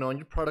your, on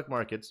your product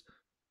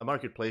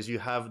marketplace, you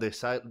have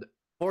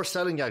for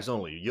Silent-Yachts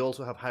only. You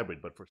also have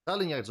hybrid, but for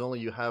Silent-Yachts only,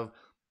 you have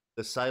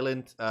the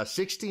Silent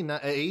 60,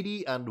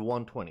 80, and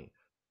 120.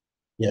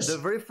 The Yes.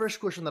 very first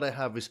question that I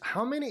have is,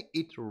 how many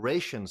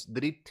iterations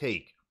did it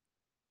take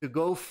to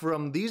go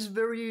from these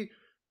very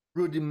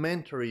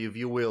rudimentary, if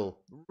you will,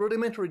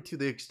 rudimentary to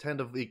the extent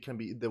of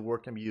the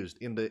word can be used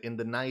in the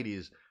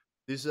 90s,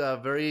 these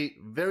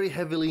very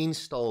heavily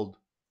installed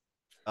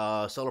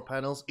solar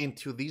panels,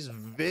 into these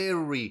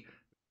very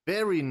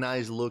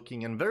nice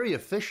looking and very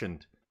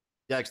efficient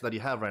jacks that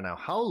you have right now?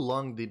 How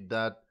long did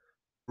that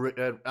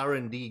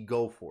R&D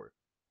go for?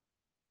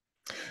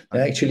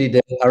 Actually,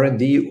 the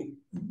R&D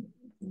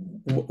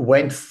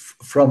went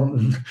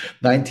from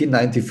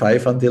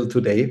 1995 until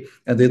today,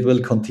 and it will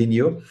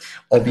continue.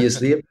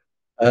 Obviously,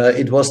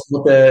 it was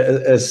not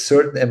a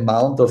certain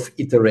amount of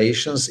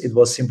iterations. It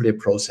was simply a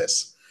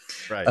process.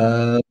 Right.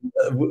 Uh,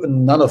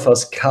 None of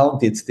us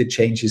counted the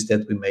changes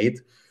that we made.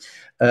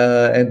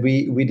 And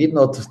we did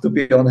not, to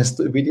be honest,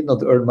 we did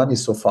not earn money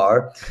so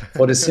far,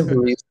 for the simple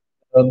reason,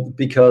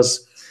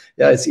 because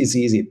yeah, it's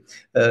easy,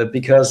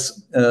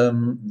 because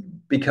and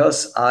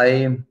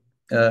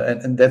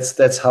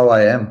that's how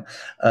I am.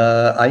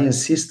 I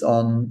insist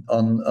on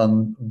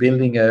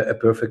building a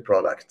perfect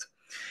product.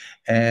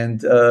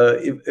 And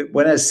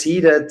when I see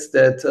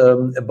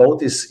that a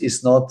boat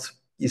is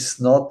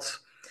not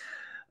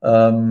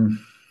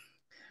um,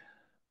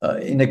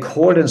 in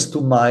accordance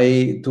to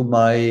my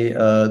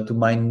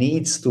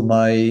needs, to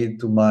my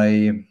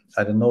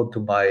I don't know, to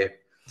my,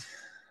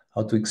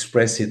 how to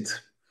express it,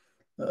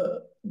 uh,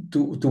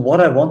 to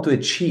what I want to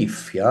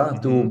achieve, yeah,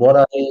 to Hmm. what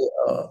I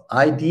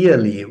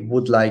ideally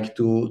would like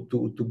to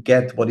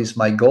get, what is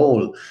my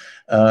goal,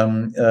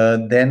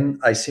 then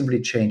I simply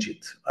change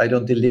it. I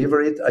don't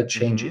deliver it, I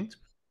change Hmm. it.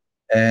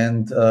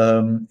 And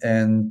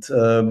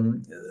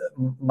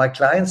my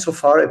clients so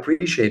far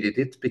appreciated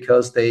it,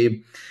 because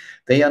they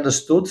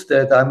understood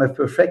that I'm a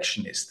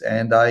perfectionist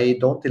and I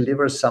don't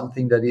deliver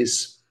something that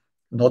is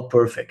not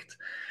perfect.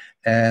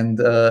 And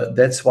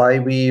that's why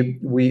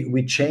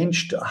we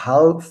changed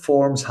hull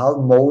forms, hull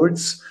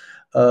molds,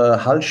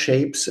 hull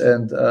shapes,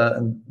 and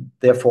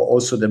therefore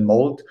also the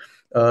mold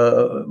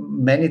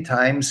many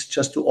times,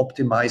 just to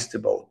optimize the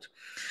boat.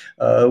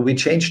 We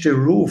changed the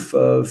roof,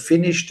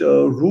 finished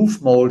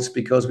roof molds,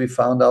 because we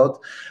found out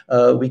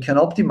we can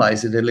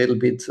optimize it a little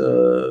bit,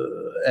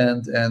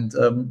 and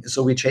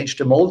so we changed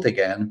the mold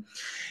again.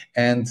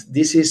 And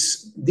this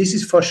is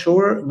for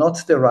sure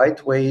not the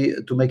right way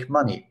to make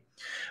money,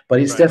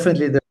 but it's Right.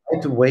 definitely the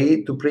right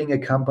way to bring a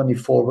company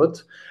forward,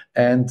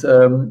 and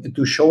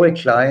to show a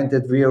client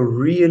that we are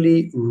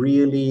really,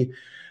 really,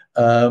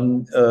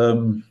 um,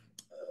 um,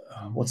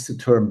 what's the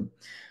term?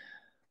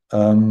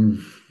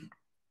 Um,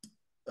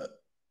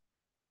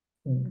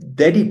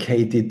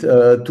 Dedicated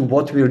to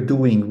what we're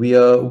doing. We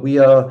don't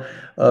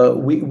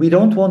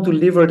want to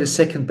deliver the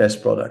second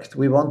best product.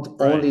 We want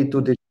Right. only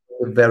to deliver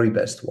the very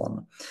best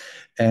one.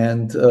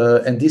 And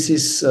this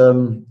is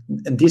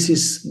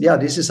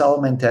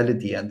our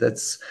mentality, and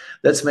that's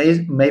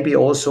maybe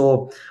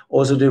also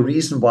the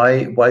reason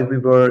why we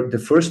were the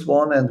first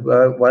one, and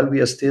while we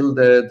are still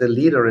the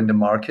leader in the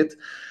market,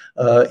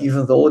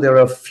 even though there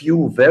are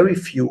very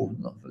few,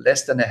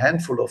 less than a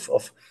handful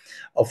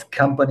of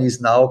companies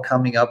now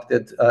coming up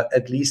that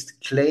at least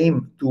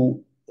claim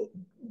to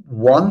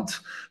want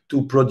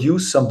to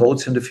produce some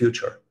boats in the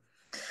future.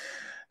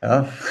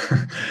 Yeah.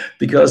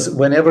 Because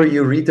whenever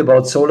you read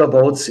about solar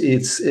boats,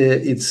 it's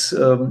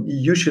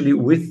usually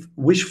with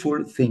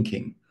wishful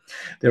thinking.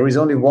 There is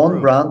only one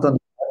True. brand on the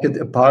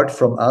market apart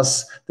from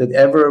us that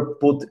ever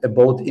put a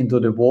boat into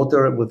the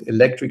water with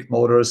electric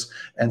motors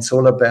and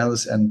solar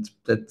panels, and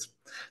that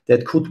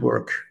could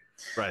work.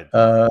 Right.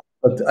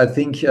 But I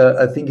think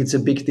it's a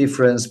big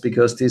difference,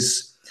 because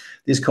this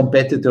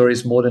competitor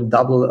is more than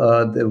double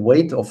the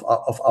weight of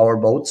our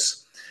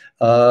boats.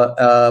 But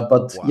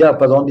yeah, Wow.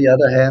 but on the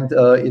other hand,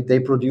 they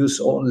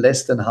produce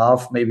less than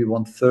half, maybe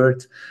one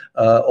third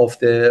of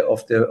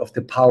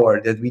the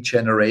power that we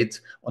generate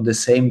on the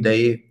same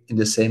day in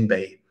the same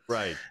bay.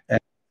 Right.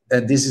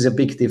 And this is a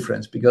big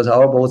difference, because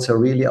our boats are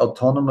really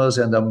autonomous,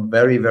 and I'm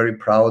very, very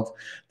proud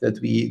that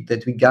we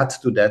got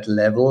to that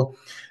level.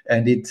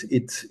 And it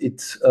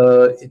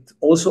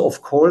also,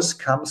 of course,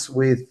 comes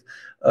with,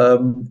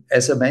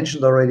 as I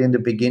mentioned already in the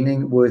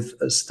beginning, with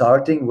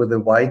starting with a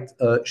white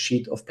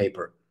sheet of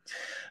paper.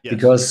 Yes.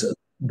 Because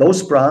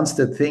those brands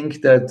that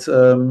think that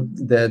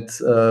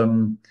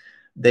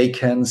they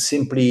can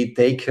simply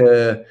take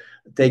a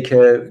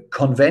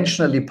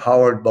conventionally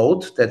powered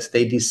boat that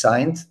they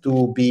designed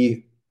to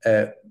be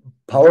a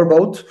power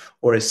boat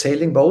or a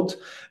sailing boat,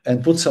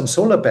 and put some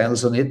solar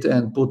panels on it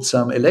and put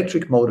some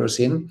electric motors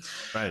in,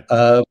 Right.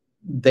 uh,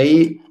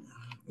 they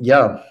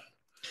yeah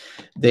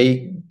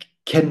they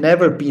can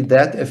never be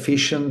that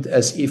efficient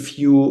as if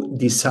you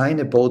design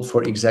a boat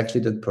for exactly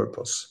that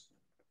purpose.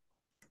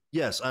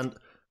 Yes, and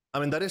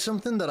I mean that is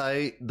something that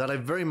I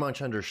very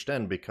much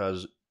understand,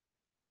 because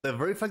The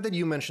very fact that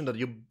you mentioned that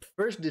you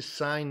first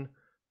design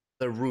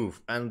the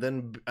roof and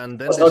then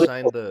Was not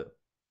design the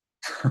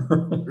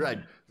right,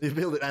 you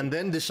build it and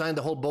then design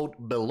the whole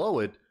boat below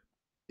it.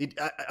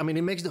 I mean,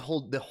 it makes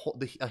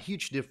a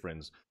huge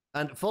difference.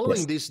 And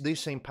following yes.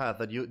 this same path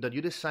that you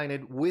designed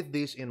it with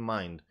this in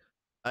mind,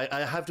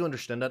 I have to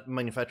understand that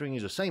manufacturing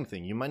is the same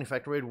thing. You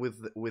manufacture it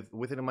with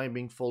it in mind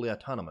being fully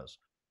autonomous.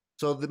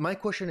 So my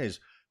question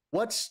is,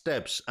 what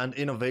steps and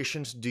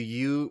innovations do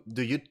you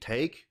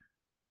take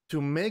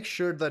to make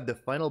sure that the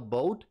final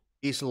boat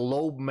is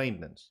low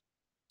maintenance,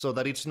 so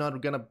that it's not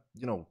gonna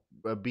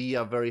be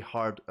a very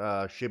hard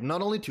ship,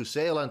 not only to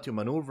sail and to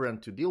maneuver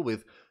and to deal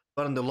with,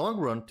 but in the long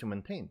run to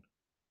maintain.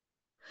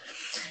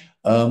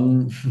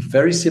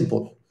 Very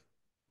simple.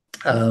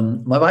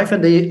 My wife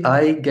and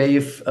I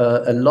gave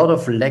a lot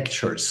of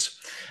lectures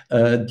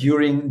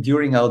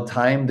during our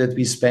time that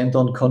we spent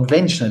on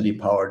conventionally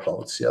powered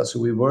boats. Yeah, so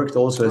we worked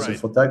also as a Right.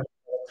 photographer.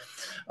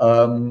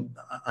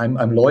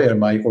 I'm lawyer,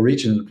 my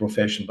original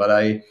profession, but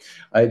I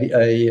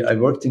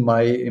worked in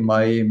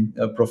my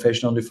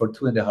profession only for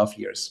 2.5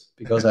 years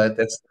because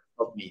that's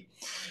not me.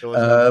 It was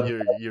not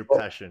Uh, your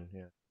passion.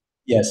 Yeah.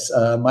 Yes,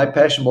 my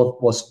passion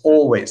was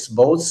always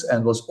boats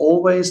and was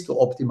always to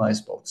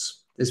optimize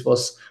boats. This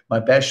was my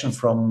passion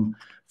from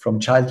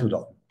childhood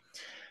on.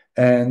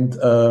 And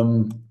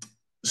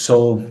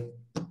so,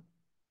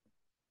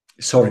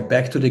 sorry,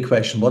 back to the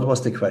question. What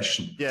was the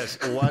question? Yes.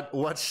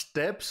 What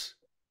steps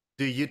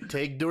do you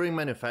take during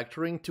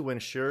manufacturing to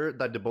ensure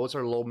that the boats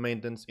are low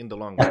maintenance in the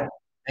long run?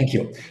 Thank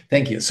you,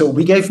 thank you. So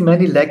we gave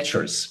many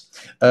lectures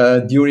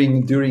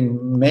during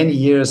many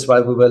years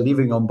while we were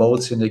living on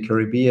boats in the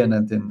Caribbean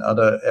and in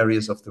other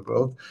areas of the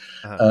world.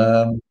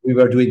 Uh-huh. We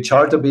were doing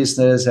charter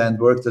business and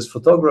worked as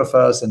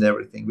photographers and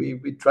everything.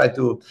 We tried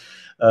to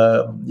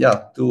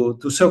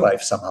to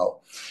survive somehow,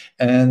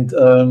 and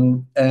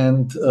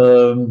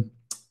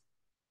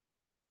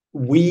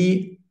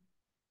we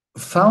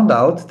found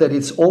out that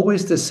it's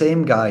always the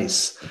same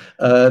guys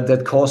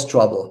that cause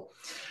trouble.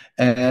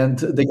 And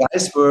the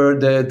guys were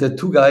the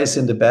two guys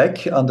in the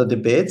back under the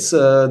beds,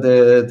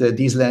 the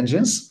diesel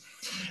engines,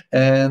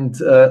 and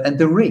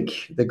the rig,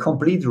 the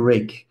complete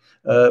rig,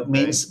 Okay.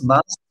 means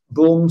mast,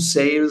 boom,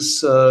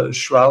 sails,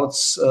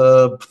 shrouds,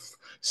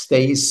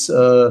 stays,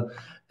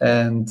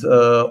 and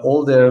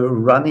all the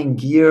running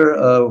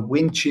gear,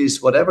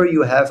 winches, whatever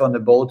you have on a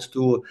boat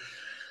to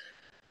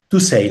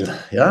sail.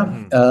 Yeah.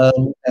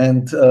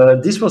 And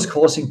this was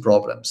causing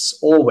problems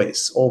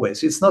always.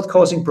 It's not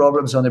causing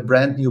problems on a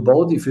brand new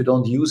boat if you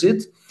don't use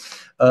it.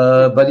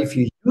 True. But if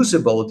you use a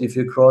boat, if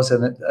you cross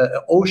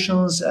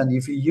oceans, and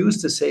if you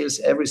use the sails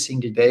every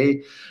single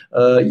day,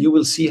 you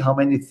will see how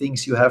many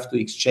things you have to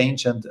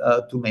exchange and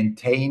to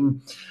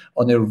maintain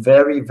on a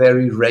very,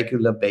 very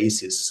regular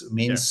basis. It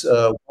means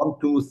Yes. 1,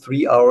 2,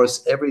 3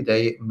 hours every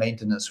day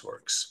maintenance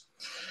works.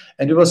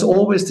 And it was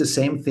always the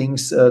same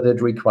things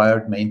that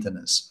required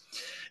maintenance.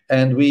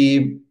 And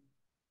we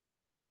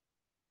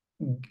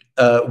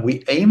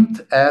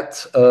aimed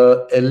at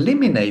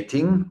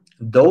eliminating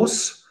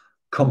those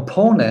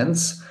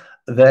components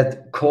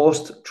that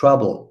caused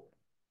trouble.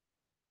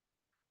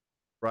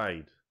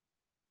 Right.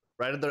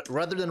 Rather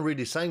than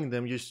redesigning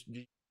them, you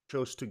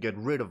chose to get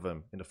rid of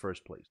them in the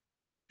first place.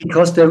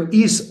 Because there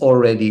is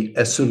already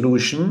a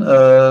solution.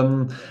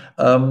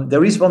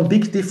 There is one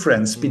big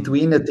difference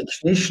between a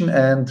technician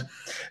and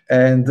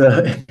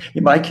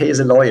in my case,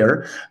 a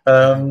lawyer.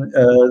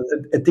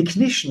 A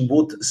technician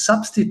would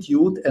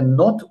substitute a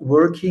not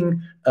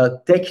working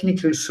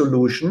technical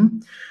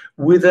solution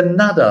with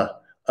another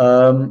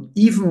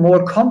even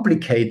more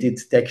complicated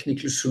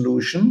technical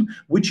solution,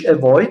 which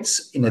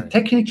avoids, in a Right.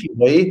 technical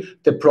way,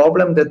 the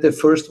problem that the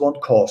first one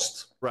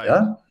caused. Right.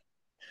 Yeah.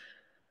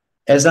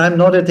 As I'm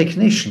not a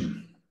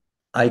technician,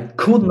 I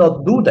could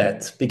not do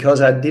that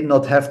because I did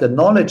not have the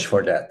knowledge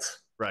for that.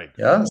 Right.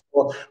 Yeah.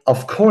 So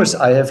of course,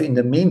 I have in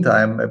the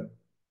meantime a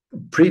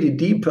pretty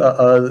deep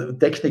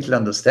technical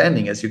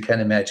understanding, as you can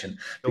imagine,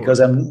 because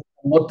Sure. I'm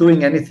not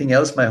doing anything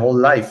else my whole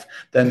life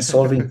than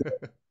solving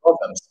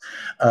problems.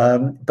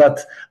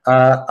 But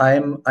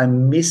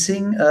I'm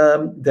missing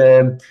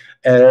the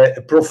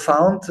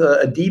profound,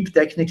 deep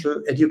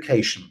technical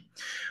education.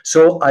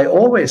 So I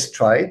always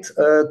tried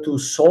to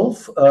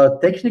solve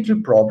technical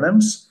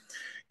problems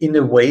in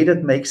a way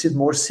that makes it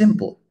more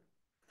simple.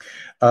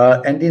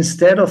 And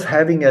instead of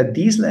having a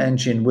diesel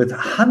engine with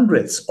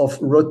hundreds of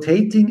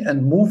rotating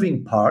and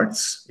moving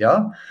parts,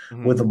 yeah,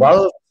 with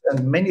valves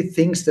and many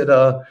things that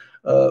are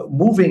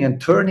moving and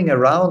turning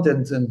around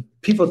and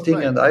pivoting,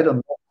 Right. and I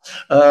don't know.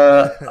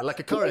 Like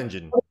a car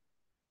engine.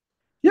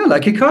 Yeah,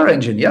 like a car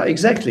engine. Yeah,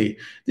 exactly.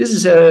 This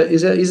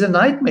is a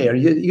nightmare.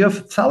 You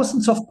have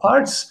thousands of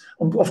parts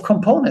of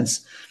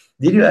components.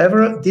 Did you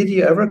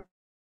ever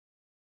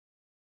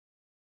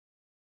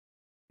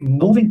Oh.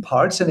 moving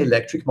parts an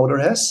electric motor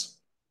has?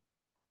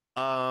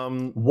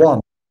 One,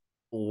 one,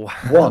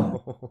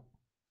 Wow.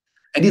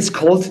 and it's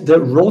called the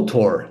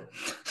rotor.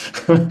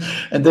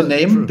 And the Well,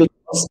 name, true.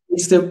 because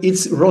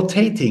it's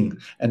rotating,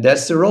 and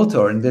that's the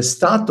rotor. And the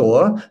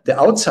stator, the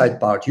outside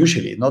part,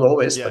 usually, not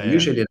always, Yeah. but Yeah.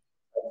 usually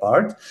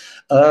part,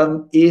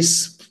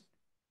 is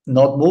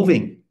not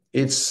moving.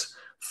 It's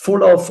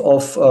full of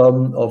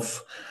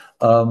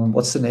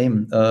what's the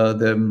name?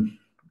 The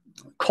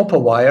copper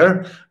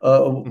wire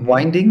Mm-hmm.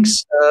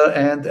 windings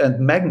and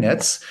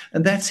magnets,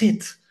 and that's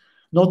it,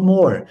 not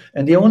more.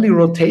 And the only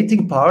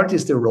rotating part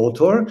is the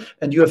rotor,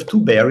 and you have two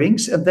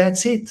bearings, and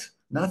that's it,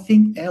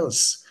 nothing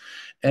else.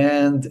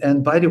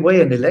 And by the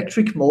way, an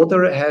electric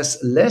motor has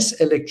less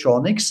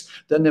electronics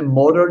than a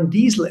modern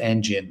diesel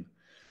engine.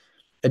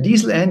 A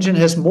diesel engine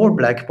has more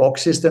black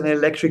boxes than an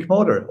electric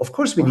motor. Of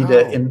course, we need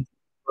Wow. an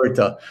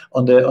inverter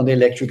on the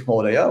electric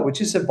motor, yeah,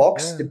 which is a box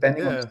Yeah.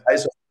 depending on the Yeah.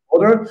 size of the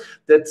motor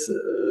that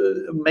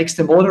makes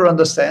the motor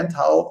understand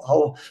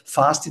how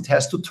fast it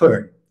has to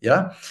turn,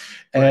 yeah,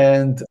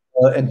 Right.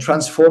 and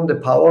transform the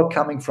power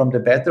coming from the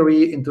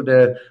battery into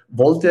the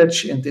voltage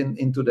and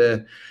into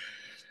the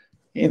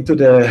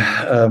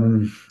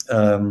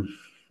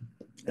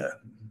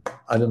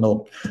I don't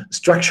know,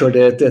 structure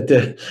that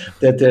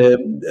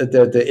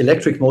the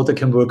electric motor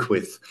can work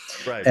with.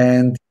 Right.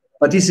 And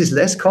but this is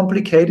less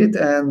complicated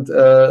and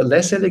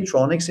less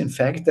electronics, in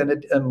fact,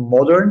 than a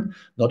modern,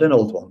 not an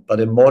old one, but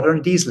a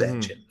modern diesel Mm-hmm.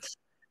 engine.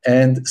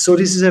 And so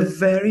this is a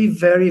very,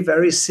 very,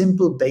 very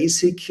simple,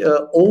 basic,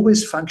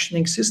 always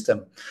functioning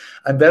system.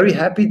 I'm very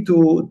happy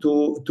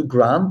to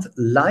grant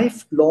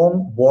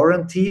lifelong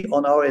warranty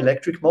on our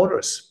electric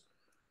motors.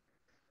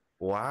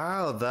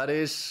 Wow, that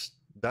is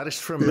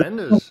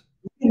tremendous.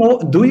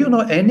 Do you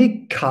know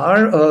any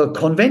car,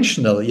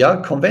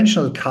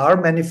 conventional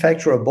car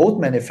manufacturer, boat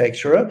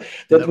manufacturer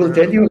that Never will heard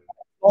tell of you that.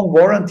 long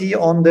warranty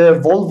on the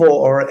Volvo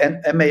or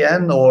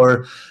MAN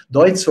or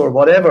Deutz or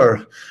whatever Never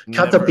heard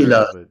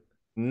Caterpillar of it.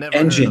 Never heard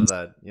of engines?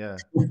 that. Yeah.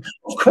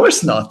 Of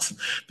course not,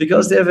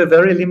 because they have a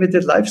very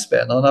limited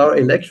lifespan. On our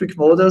electric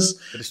motors,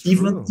 That is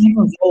even true.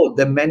 even though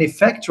the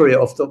manufacturer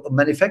of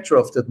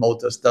the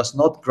motors does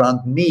not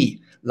grant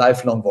me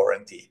lifelong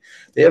warranty,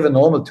 they have a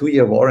normal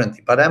 2-year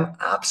warranty. But I'm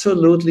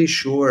absolutely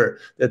sure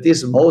that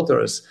these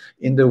motors,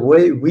 in the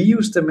way we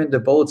use them in the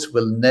boats,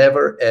 will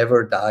never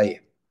ever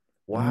die.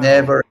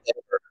 Never.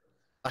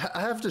 Wow.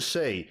 I have to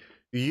say,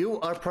 you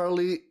are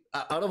probably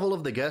out of all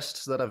of the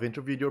guests that I've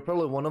interviewed, you're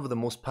probably one of the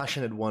most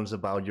passionate ones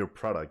about your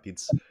product.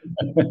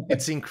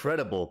 It's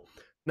incredible.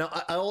 Now,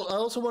 I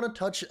also want to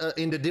touch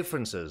in the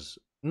differences,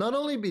 not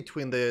only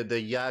between the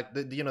Yak,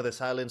 the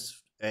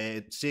Silence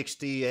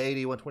 60,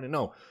 80, 120.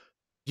 No,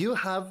 you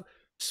have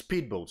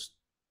speedboats,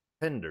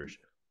 tenders,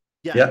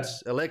 Yeah.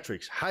 yachts,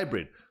 electrics,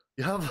 hybrid.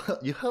 You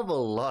have a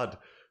lot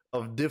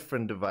of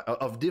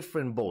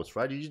different boats,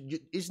 right?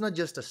 It's not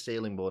just a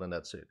sailing boat and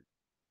that's it.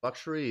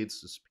 Luxury,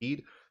 it's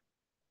speed.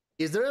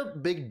 Is there a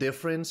big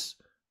difference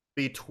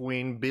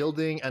between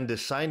building and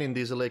designing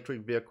these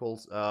electric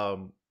vehicles?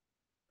 From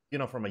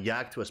a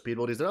yak to a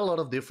speedboat, is there a lot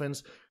of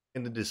difference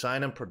in the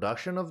design and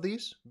production of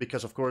these?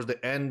 Because of course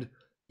the end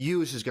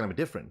use is going to be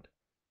different.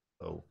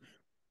 So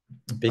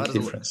how Big does it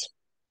look? difference.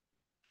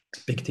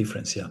 Big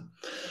difference. Yeah.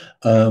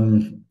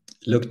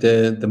 Look,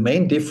 the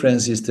main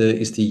difference is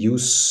the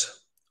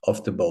use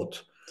of the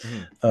boat.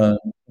 Hmm. Uh,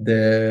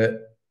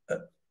 the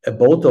A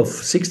boat of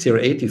 60 or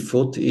 80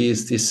 foot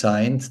is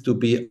designed to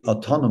be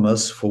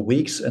autonomous for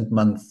weeks and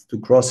months, to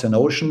cross an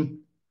ocean,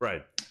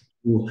 Right.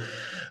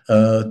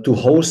 to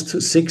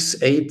host 6,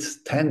 8,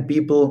 10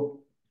 people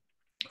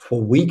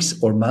for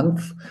weeks or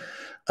months,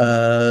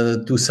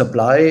 to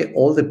supply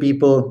all the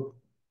people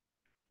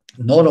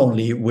not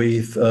only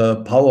with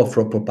power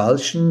for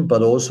propulsion,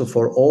 but also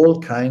for all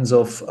kinds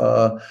of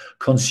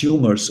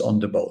consumers on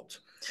the boat.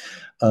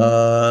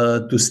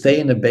 To stay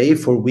in a bay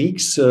for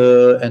weeks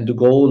and to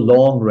go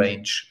long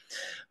range.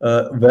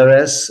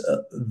 Whereas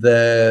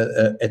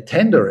a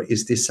tender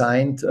is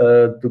designed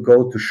to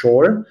go to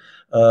shore,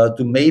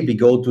 to maybe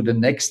go to the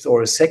next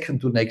or a second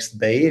to next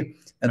bay,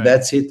 and Right.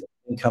 that's it,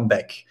 and come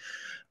back.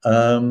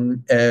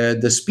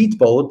 The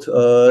speedboat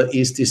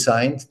is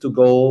designed to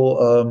go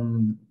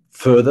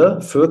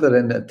further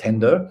than a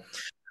tender,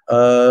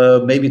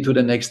 maybe to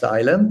the next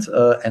island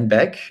and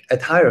back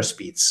at higher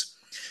speeds.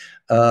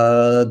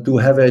 To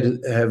have a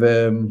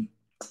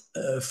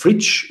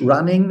fridge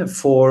running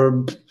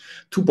for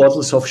 2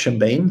 bottles of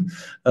champagne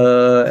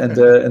and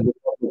a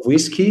bottle of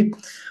whiskey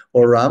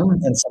or rum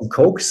and some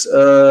cokes,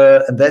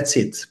 and that's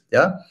it.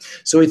 Yeah,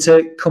 so it's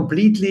a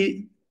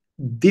completely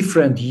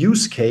different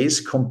use case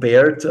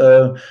compared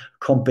to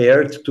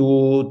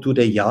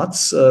the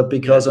yachts,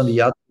 because on the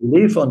Yes. yacht you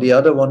live, on the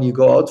other one you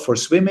go out for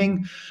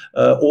swimming,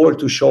 or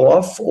to show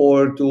off,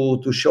 or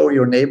to show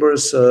your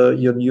neighbors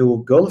your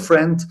new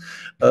girlfriend,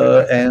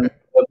 and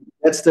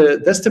that's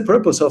the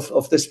purpose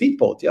of the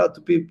speedboat. Yeah,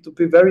 to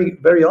be very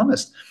very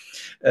honest,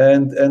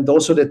 and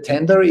also the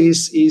tender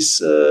is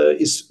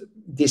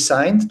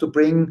designed to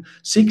bring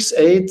 6,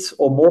 8,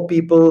 or more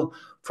people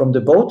from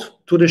the boat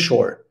to the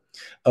shore,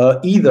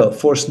 either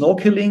for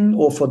snorkeling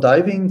or for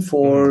diving, Mhm.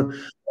 for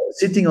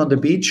sitting on the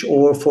beach,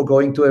 or for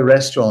going to a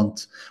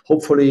restaurant,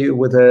 hopefully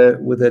with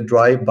a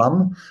dry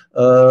bum,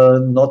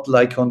 not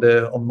like on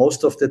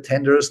most of the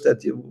tenders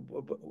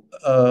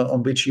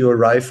on which you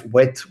arrive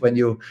wet when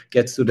you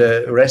get to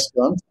the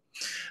restaurant.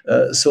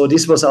 So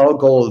this was our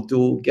goal,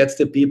 to get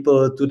the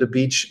people to the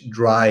beach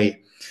dry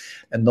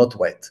and not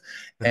wet.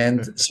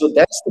 And so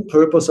that's the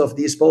purpose of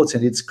these boats,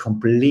 and it's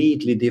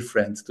completely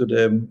different to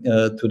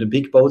the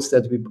big boats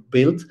that we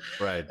built.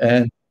 Right.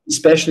 And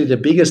especially the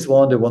biggest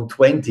one, the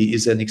 120,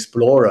 is an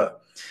Explorer.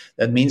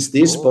 That means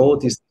this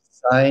boat Oh, is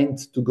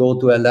designed to go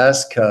to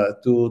Alaska,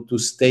 to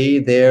stay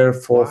there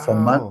for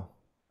months. wow.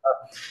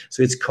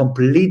 So it's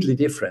completely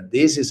different.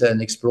 This is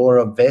an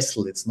Explorer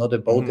vessel. It's not a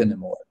boat Hmm.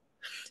 anymore.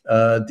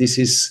 This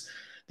is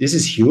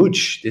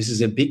huge. This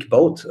is a big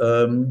boat.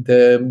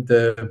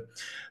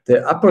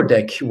 The upper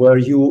deck, where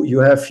you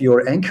have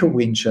your anchor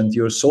winch and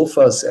your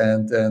sofas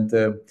and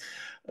the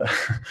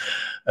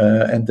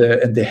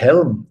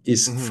helm,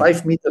 is Hmm.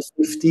 5 meters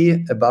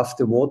 50 above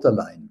the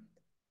waterline.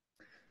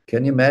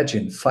 Can you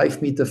imagine?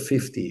 5 meter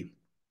 50.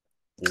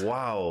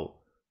 Wow.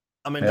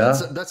 I mean, Yeah,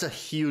 that's a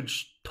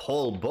huge,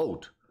 tall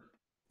boat.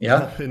 I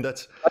yeah. mean,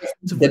 that's a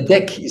The very tall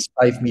deck boat. is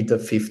 5 meter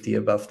 50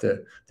 above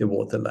the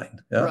waterline.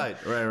 Yeah. Right,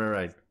 right, right,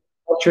 right.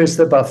 Just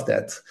above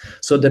that.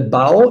 So the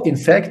bow, in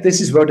fact,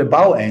 this is where the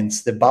bow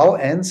ends. The bow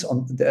ends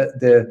on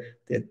the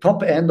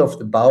top end of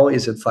the bow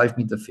is at 5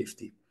 meter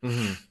 50.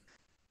 Hmm.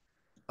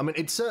 I mean,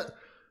 it's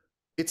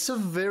a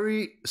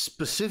very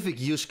specific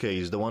use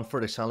case, the one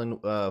for the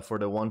for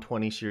the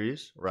 120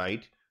 series,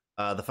 right?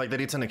 The fact that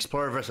it's an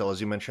explorer vessel,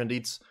 as you mentioned,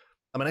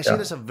 I mean, I see it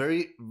Yeah. as a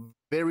very,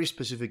 very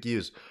specific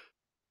use.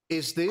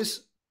 Is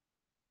this?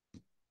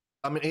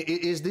 I mean,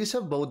 is this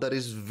a boat that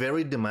is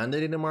very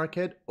demanded in the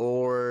market,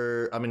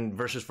 or I mean,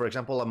 versus, for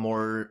example, a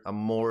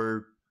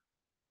more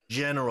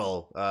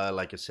general,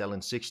 like a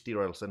Silent-60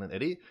 or a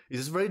Silent-80? Is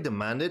this very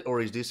demanded,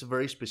 or is this a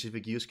very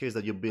specific use case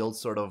that you build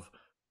sort of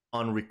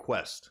on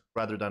request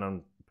rather than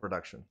on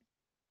production?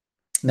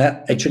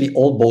 Now, actually,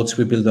 all boats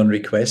we build on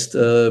request,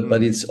 but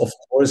Mm, it's of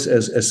course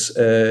as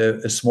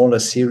a smaller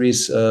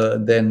series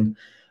than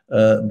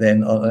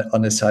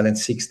on a Silent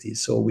 60.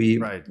 So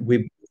right.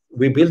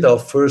 we built our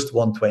first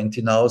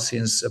 120 now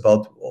since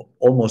about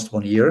almost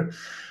 1 year.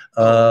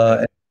 Oh,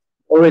 okay. Uh,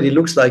 Already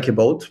looks like a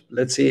boat.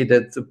 Let's say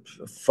that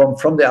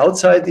from the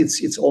outside,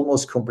 it's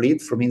almost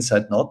complete. From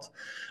inside, not.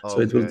 So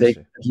it Okay, will I take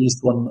see. at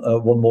least one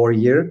more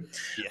year.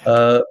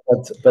 Yeah.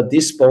 But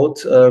this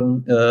boat,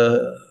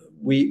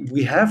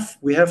 we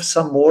have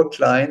some more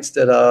clients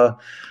that are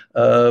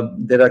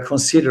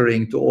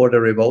considering to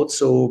order a boat.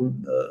 So,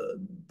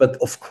 but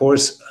of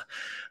course,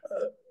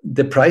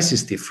 the price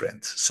is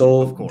different. Of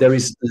So there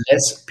course. is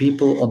less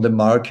people on the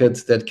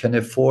market that can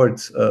afford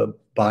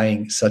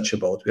buying such a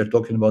boat. We are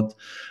talking about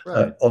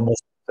Right.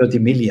 almost 30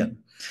 million,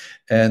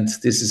 and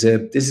this is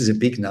a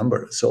big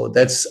number. So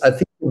that's, I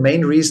think, the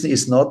main reason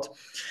is not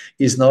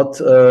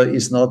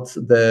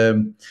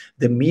the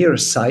mere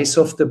size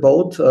of the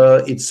boat.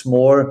 It's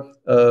more,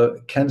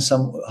 can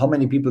some how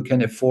many people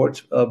can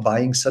afford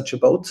buying such a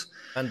boat?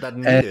 And that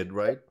And needed,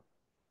 right?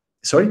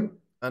 sorry.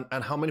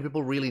 And how many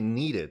people really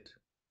need it?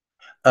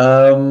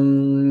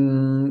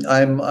 I'm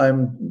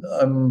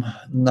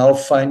now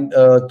fine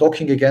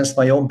talking against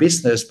my own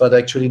business, but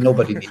actually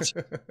nobody needs.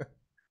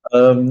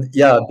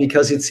 Yeah,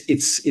 because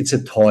it's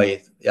a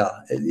toy. Yeah,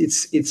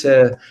 it's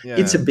a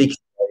Yeah,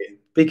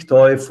 big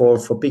toy for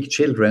big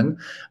children,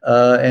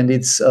 and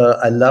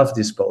I love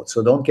this boat.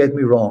 So don't get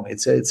me wrong.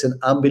 It's an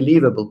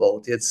unbelievable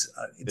boat. it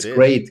It's is.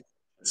 great.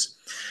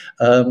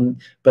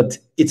 But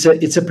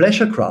it's a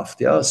pleasure craft.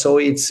 Yeah, so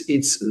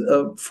it's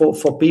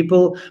for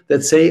people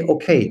that say,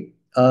 okay,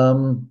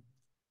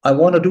 I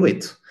want to do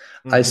it.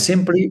 I Hmm.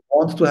 simply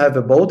want to have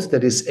a boat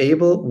that is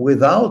able,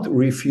 without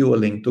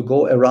refueling, to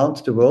go around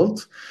the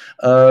world,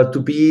 to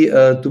be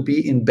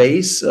in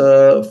base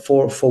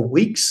for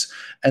weeks,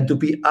 and to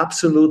be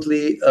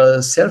absolutely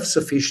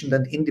self-sufficient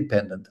and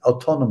independent,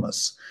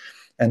 autonomous.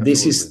 And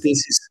this is Absolutely. this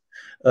is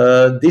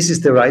this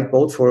is the right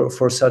boat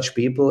for such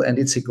people, and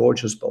it's a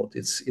gorgeous boat.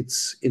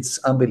 It's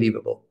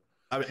unbelievable.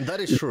 I mean, that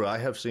is true.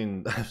 I've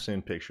seen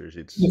pictures.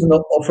 It's Even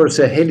offers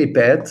a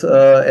helipad,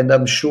 and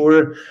I'm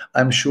sure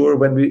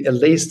when we, at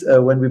least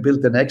when we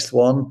build the next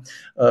one,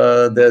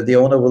 the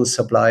owner will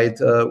supply it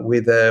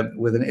with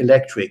an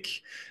electric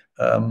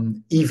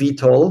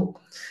eVTOL,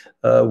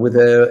 with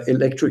a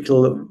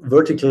electrical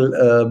vertical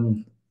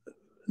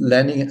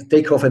landing,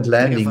 takeoff and takeoff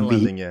landing and beam.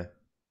 landing. Yeah.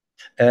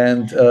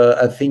 And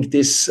I think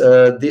this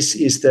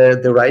is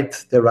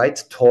the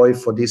right toy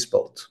for this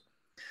boat,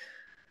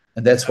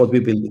 and that's Uh, what we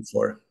build it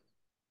for.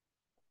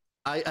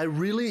 I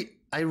really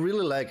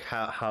like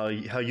how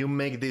you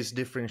make this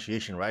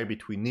differentiation, right,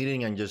 between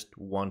needing and just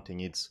wanting.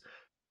 It's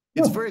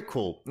No, very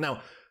cool.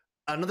 Now,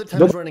 another time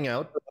don't. is running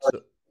out, so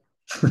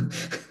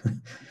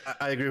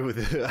I agree with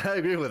I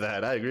agree with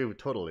that. I agree with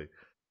totally.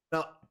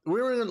 Now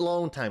we're in a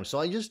long time, so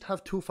I just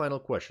have two final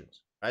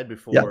questions, right?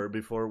 Yeah.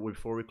 Before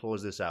we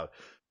close this out.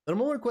 The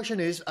number one question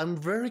is: I'm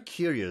very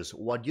curious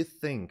what you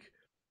think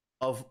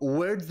of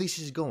where this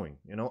is going.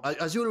 You know,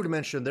 as you already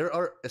mentioned, there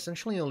are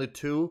essentially only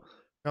two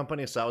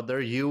companies out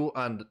there, you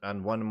and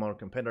one more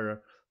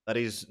competitor that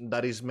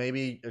is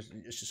maybe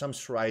some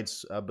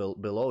strides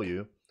below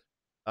you,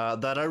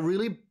 that are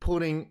really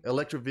putting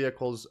electric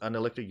vehicles and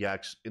electric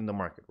yaks in the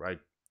market, right?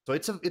 So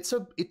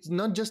it's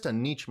not just a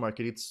niche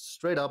market, it's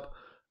straight up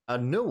a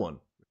new one.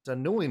 It's a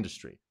new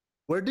industry.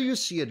 Where do you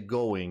see it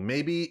going?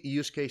 Maybe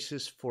use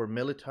cases for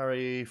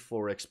military,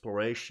 for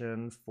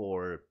exploration,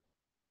 for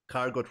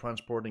cargo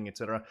transporting,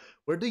 etc.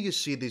 Where do you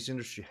see this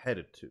industry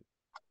headed to?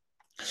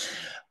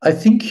 I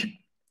think,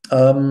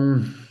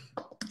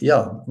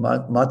 yeah,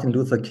 Martin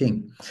Luther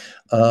King.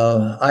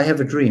 I have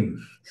a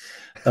dream.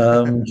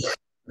 Um,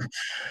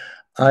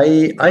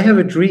 I have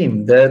a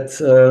dream that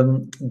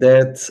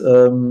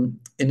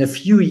in a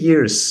few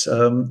years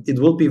it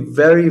will be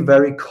very,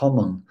 very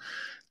common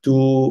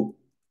to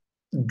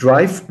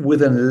drive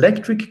with an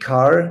electric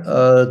car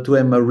to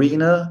a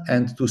marina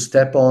and to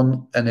step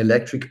on an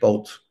electric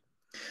boat.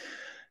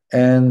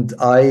 And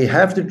I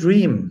have the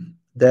dream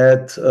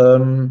that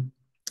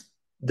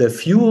the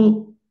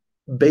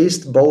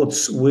fuel-based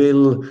boats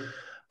will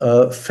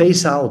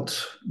phase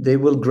out. They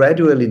will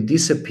gradually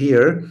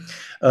disappear.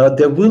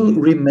 There will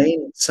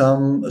remain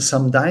some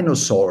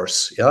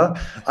dinosaurs. Yeah,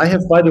 I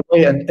have, by the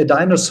way, a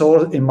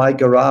dinosaur in my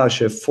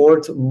garage, a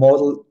Ford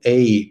Model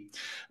A,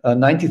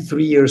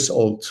 93 years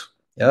old.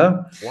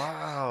 Yeah,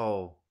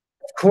 Wow.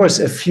 of course,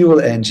 a fuel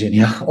engine.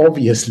 Yeah,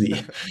 obviously.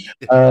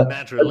 Uh,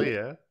 Naturally,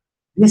 yeah.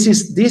 this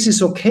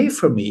is okay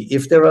for me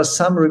if there are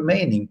some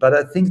remaining, but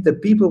I think the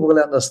people will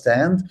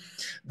understand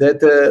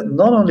that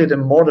not only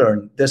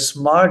the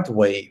smart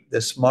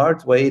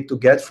way to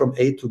get from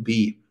A to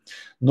B,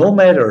 no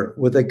matter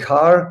with a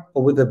car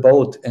or with a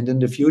boat, and in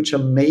the future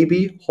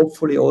maybe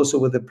hopefully also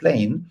with a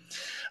plane,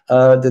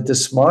 that the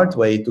smart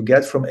way to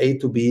get from A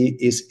to B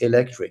is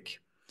electric,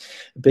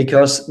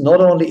 because not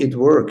only it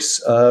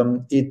works,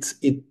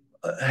 it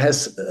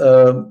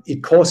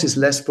causes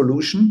less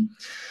pollution.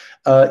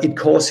 It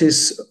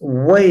causes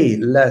way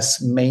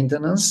less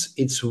maintenance.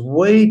 It's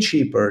way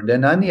cheaper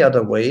than any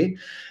other way.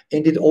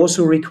 And it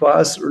also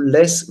requires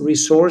less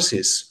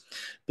resources,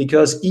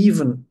 because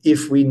even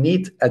if we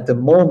need at the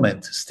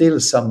moment still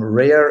some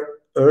rare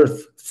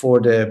earth for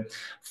the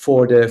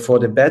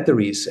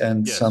batteries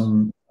and Yes.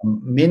 some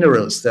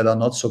minerals that are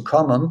not so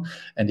common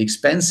and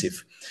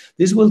expensive,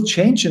 this will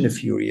change in a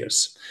few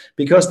years,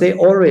 because they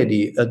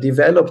already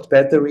developed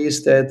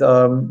batteries that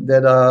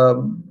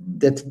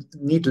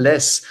need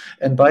less.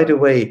 And by the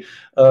way,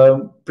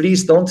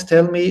 please don't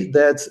tell me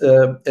that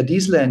a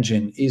diesel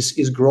engine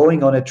is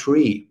growing on a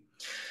tree.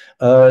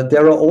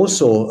 There are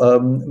also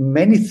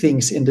many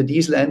things in the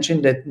diesel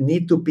engine that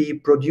need to be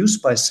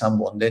produced by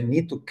someone. They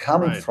need to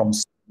come Right. from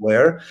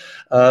somewhere,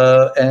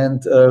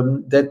 and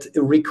that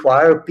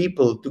require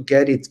people to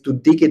get it, to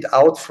dig it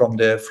out from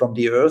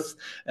the earth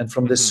and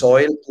from the Hmm.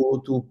 soil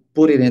to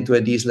put it into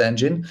a diesel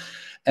engine.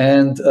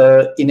 And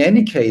in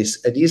any case,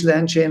 a diesel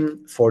engine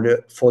for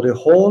the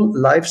whole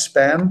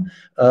lifespan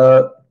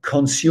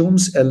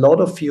consumes a lot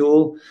of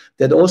fuel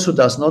that also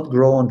does not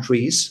grow on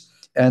trees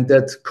and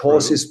that True.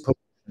 causes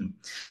pollution.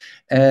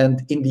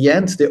 And in the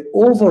end, the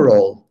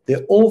overall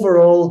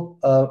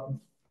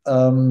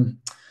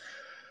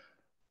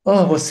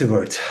what's the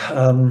word?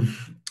 Um,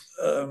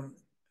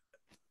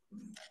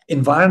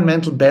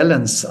 Environmental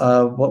balance.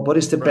 What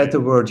is the Right. better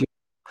word?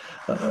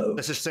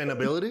 The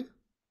sustainability?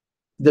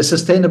 The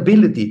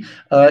sustainability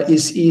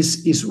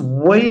is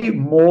way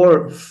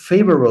more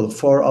favorable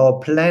for our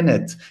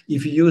planet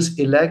if you use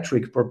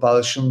electric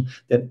propulsion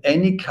than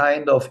any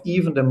kind of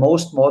even the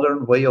most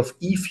modern way of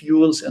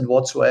e-fuels and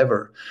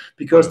whatsoever,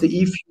 because True. the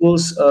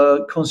e-fuels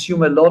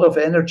consume a lot of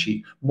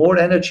energy, more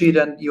energy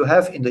than you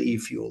have in the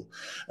e-fuel.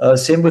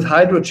 Same with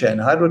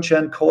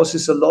hydrogen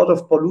causes a lot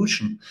of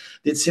pollution.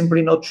 It's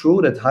simply not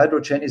true that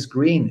hydrogen is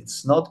green.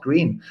 It's not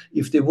green.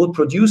 If they would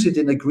produce it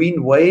in a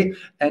green way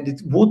and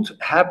it would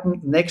happen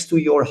next to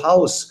your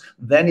house,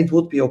 then it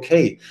would be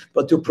okay.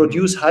 But to Hmm.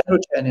 produce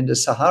hydrogen in the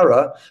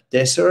Sahara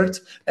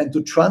desert and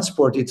to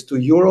transport it to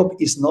Europe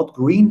is not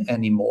green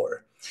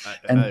anymore. I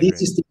And this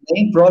agree. is the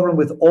main problem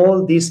with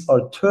all these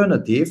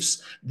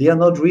alternatives. They are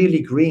not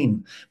really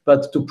green.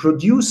 But to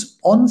produce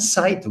on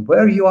site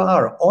where you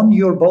are, on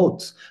your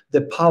boat,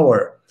 the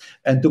power,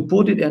 and to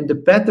put it in the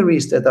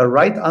batteries that are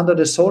right under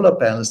the solar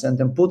panels and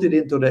then put it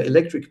into the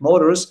electric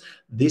motors,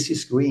 this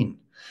is green.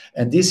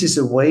 And this is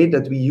a way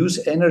that we use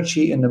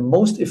energy in the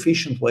most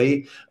efficient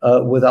way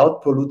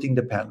without polluting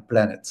the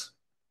planet.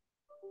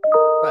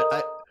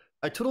 Right.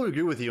 I totally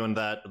agree with you on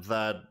that.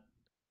 That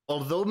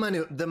although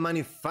the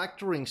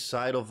manufacturing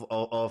side of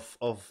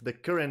the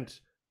current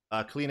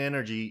clean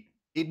energy,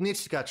 it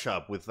needs to catch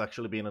up with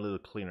actually being a little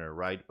cleaner,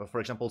 right? For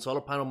example,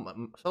 solar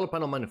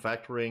panel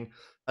manufacturing,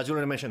 as you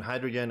already mentioned,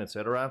 hydrogen,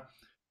 etc.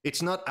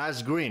 It's not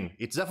as green.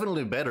 It's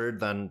definitely better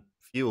than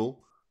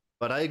fuel,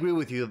 but I agree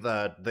with you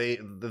that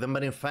the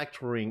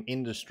manufacturing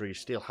industry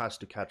still has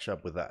to catch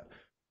up with that.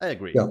 I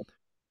agree. Yeah.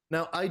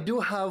 Now, I do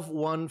have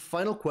one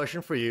final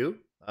question for you,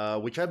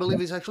 which I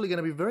believe is actually going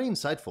to be very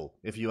insightful,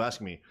 if you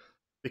ask me,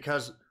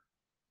 because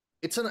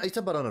it's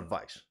about an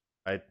advice,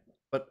 right?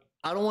 But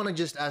I don't want to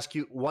just ask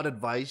you what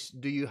advice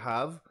do you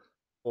have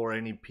for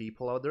any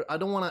people out there. I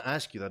don't want to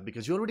ask you that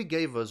because you already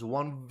gave us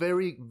one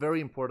very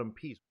very important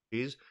piece, which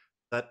is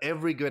that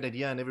every good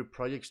idea and every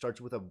project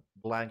starts with a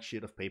blank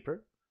sheet of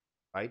paper.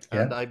 right?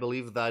 And Yeah. I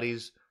believe that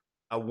is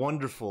a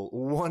wonderful,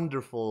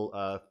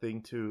 wonderful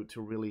thing to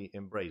really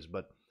embrace.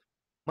 But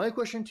my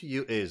question to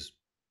you is,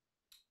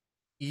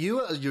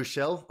 you as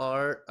yourself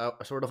are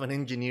a sort of an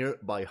engineer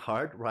by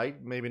heart,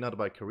 right? Maybe not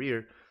by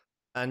career,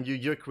 and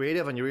you're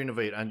creative and you're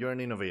an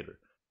innovator.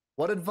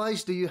 What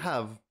advice do you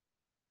have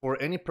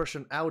for any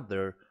person out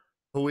there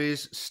who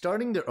is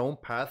starting their own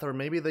path, or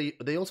maybe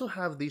they also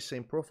have the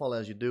same profile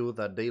as you do,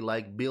 that they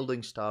like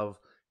building stuff,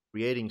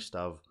 creating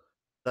stuff,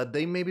 that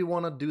they maybe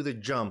want to do the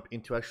jump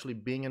into actually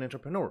being an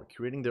entrepreneur,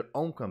 creating their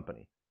own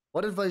company?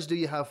 What advice do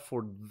you have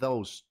for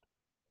those?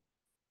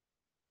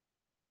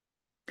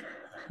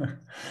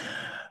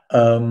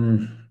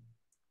 um,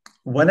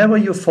 Whenever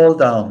you fall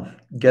down,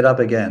 get up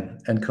again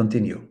and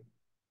continue.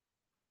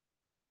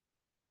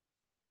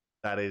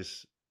 That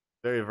is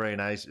very, very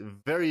nice,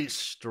 very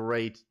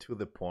straight to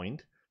the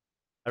point.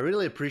 I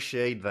really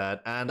appreciate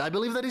that. And I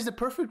believe that is the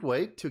perfect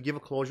way to give a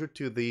closure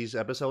to this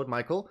episode,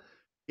 Michael.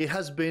 It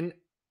has been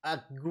a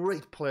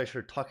great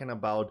pleasure talking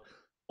about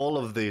all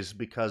of this,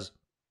 because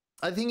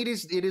I think it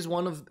is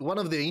one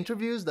of the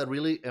interviews that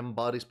really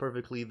embodies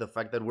perfectly the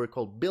fact that we're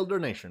called Builder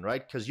Nation,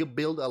 right? Because you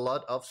build a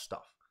lot of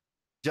stuff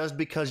just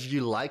because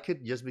you like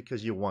it, just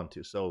because you want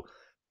to. So,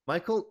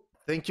 Michael,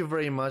 thank you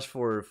very much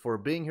for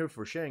being here,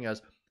 for sharing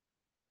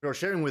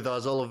with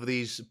us all of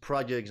these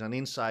projects and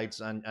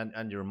insights,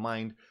 and your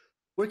mind.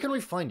 Where can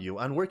we find you,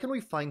 and where can we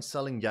find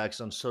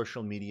Silent-Yachts on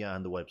social media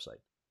and the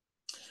website?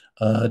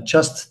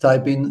 Just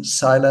type in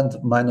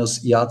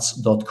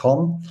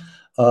silent-yachts.com.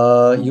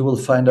 You will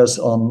find us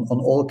on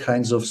all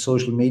kinds of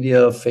social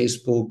media,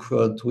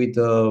 Facebook,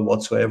 Twitter,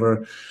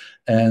 whatsoever.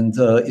 And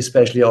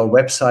especially our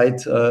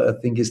website, I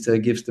think,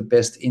 gives the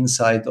best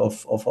insight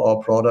of our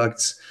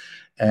products.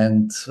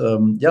 And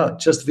yeah,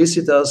 just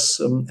visit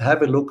us,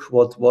 have a look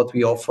what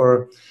we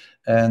offer.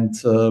 And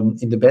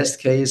in the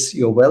best case,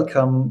 you're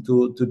welcome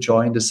to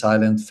join the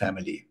Silent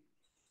family.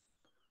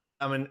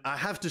 I mean, I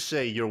have to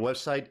say, your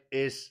website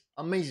is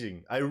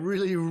amazing. I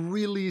really,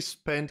 really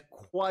spent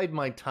quite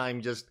my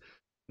time just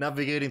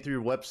navigating through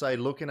your website,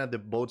 looking at the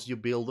boats you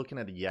build, looking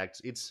at the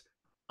yachts. It's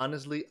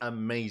honestly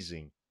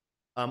amazing.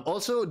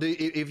 Also,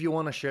 if you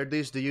want to share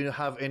this, do you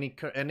have any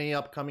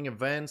upcoming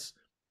events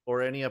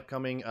or any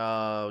upcoming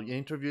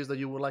interviews that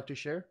you would like to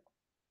share?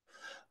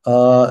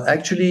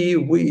 Actually,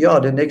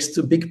 the next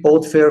big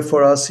boat fair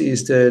for us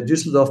is the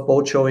Düsseldorf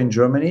Boat Show in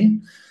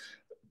Germany,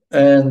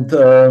 and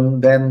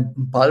then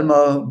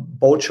Palma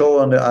Boat Show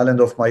on the island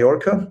of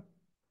Mallorca.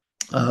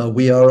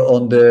 We are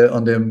on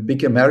the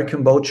big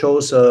American boat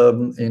shows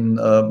in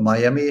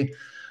Miami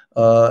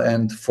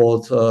and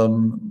Fort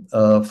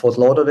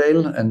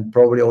Lauderdale, and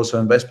probably also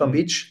in West Palm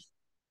Beach.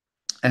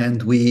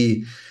 And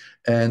we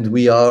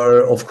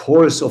are of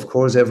course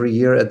every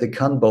year at the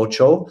Cannes Boat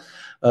Show.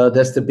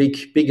 That's the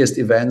biggest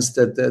events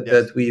Yes.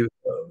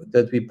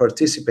 that we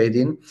participate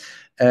in.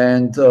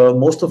 And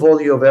most of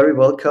all, you're very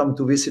welcome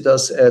to visit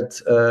us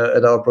at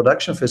our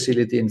production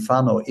facility in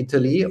Fano,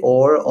 Italy,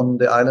 or on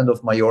the island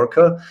of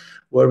Mallorca,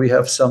 where we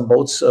have some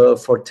boats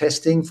for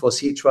testing, for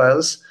sea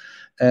trials,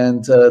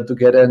 and to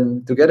get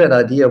an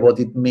idea what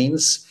it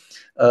means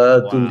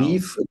to Wow.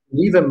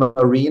 leave a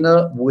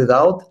marina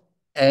without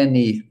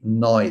any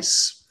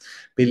noise.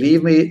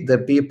 Believe me, the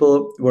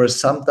people were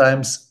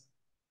sometimes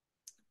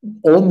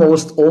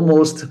almost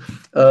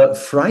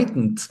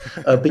frightened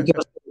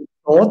because they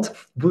thought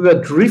we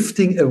were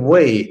drifting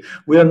away.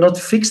 We are not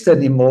fixed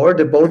anymore.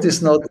 The boat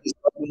is not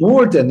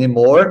moored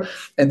anymore,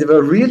 and they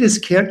were really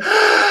scared.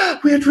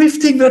 We are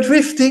drifting. We're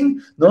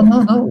drifting. No,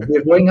 no, no.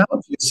 We're going out.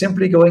 We're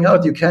simply going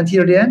out. You can't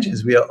hear the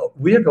engines. We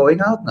are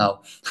going out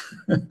now.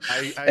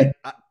 I I And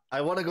I,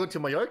 I want to go to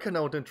Mallorca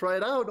now and try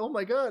it out. Oh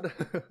my god.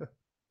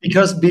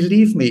 because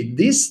believe me,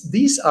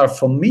 these are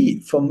for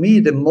me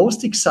the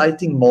most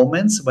exciting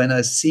moments when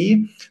I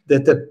see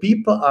that the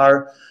people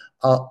are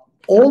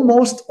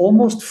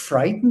almost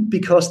frightened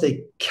because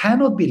they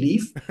cannot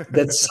believe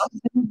that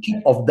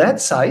something of that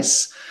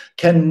size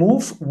can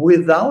move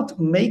without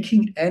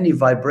making any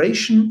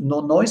vibration,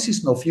 no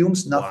noises, no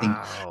fumes, nothing.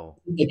 Wow.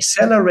 It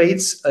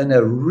accelerates in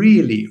a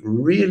really,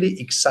 really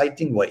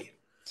exciting way,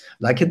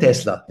 like a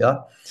Tesla. Yeah.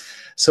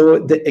 So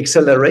the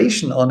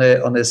acceleration on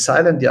a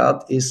silent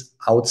yacht is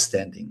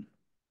outstanding,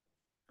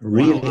 Wow.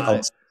 really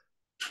I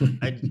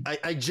outstanding.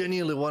 I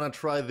genuinely want to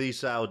try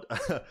these out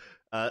at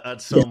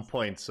Yes. some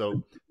point.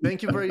 So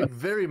thank you very,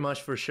 very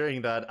much for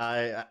sharing that.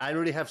 I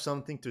really have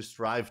something to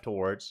strive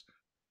towards.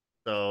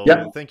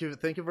 Yeah. So thank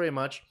you very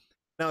much.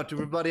 Now, to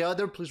everybody out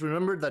there, please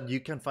remember that you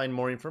can find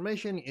more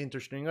information,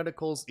 interesting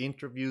articles,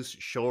 interviews,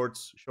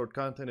 shorts, short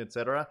content,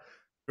 etc.,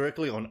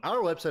 directly on our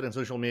website and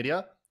social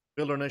media,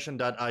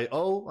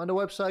 buildernation.io on the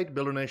website,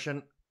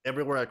 BuilderNation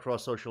everywhere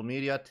across social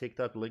media,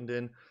 TikTok,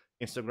 LinkedIn,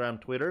 Instagram,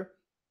 Twitter.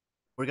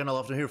 We're gonna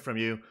love to hear from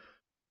you.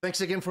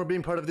 Thanks again for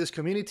being part of this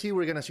community.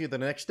 We're gonna see you in the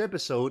next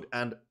episode.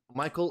 And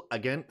Michael,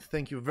 again,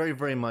 thank you very,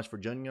 very much for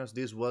joining us.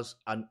 This was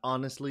an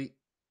honestly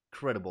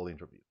incredible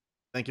interview.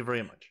 Thank you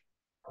very much.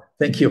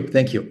 Thank you.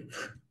 Thank you.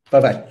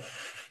 Bye bye.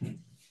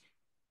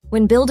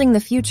 When building the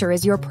future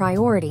is your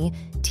priority,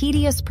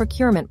 tedious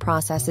procurement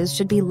processes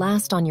should be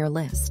last on your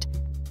list.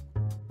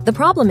 The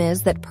problem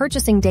is that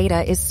purchasing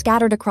data is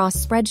scattered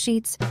across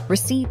spreadsheets,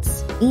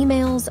 receipts,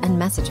 emails, and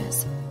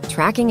messages.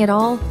 Tracking it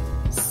all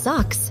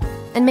sucks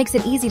and makes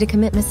it easy to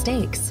commit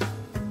mistakes.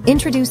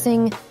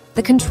 Introducing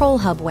the Control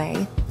Hub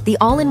Way, the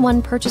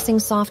all-in-one purchasing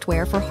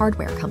software for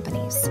hardware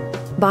companies.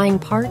 Buying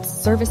parts,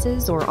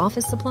 services, or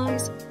office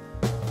supplies?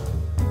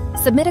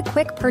 Submit a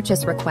quick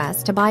purchase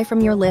request to buy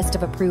from your list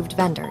of approved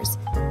vendors,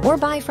 or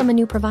buy from a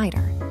new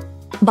provider.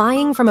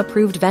 Buying from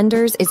approved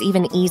vendors is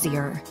even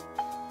easier.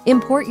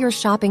 Import your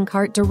shopping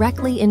cart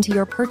directly into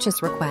your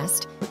purchase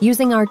request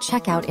using our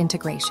checkout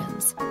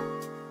integrations.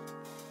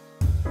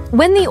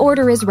 When the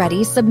order is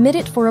ready, submit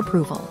it for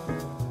approval.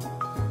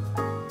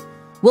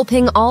 We'll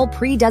ping all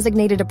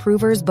pre-designated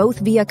approvers both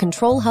via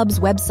Control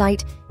Hub's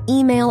website,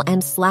 email,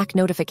 and Slack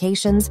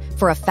notifications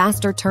for a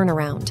faster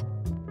turnaround.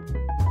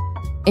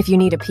 If you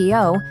need a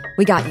PO,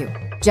 we got you.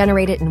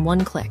 Generate it in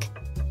one click.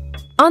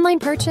 Online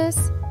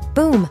purchase?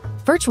 Boom,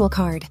 virtual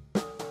card.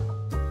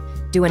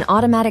 Do an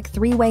automatic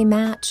three-way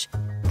match,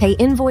 pay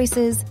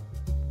invoices,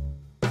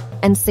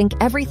 and sync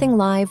everything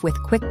live with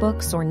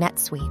QuickBooks or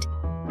NetSuite.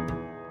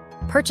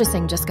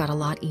 Purchasing just got a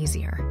lot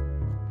easier.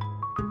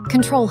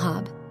 Control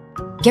Hub.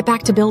 Get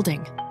back to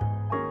building.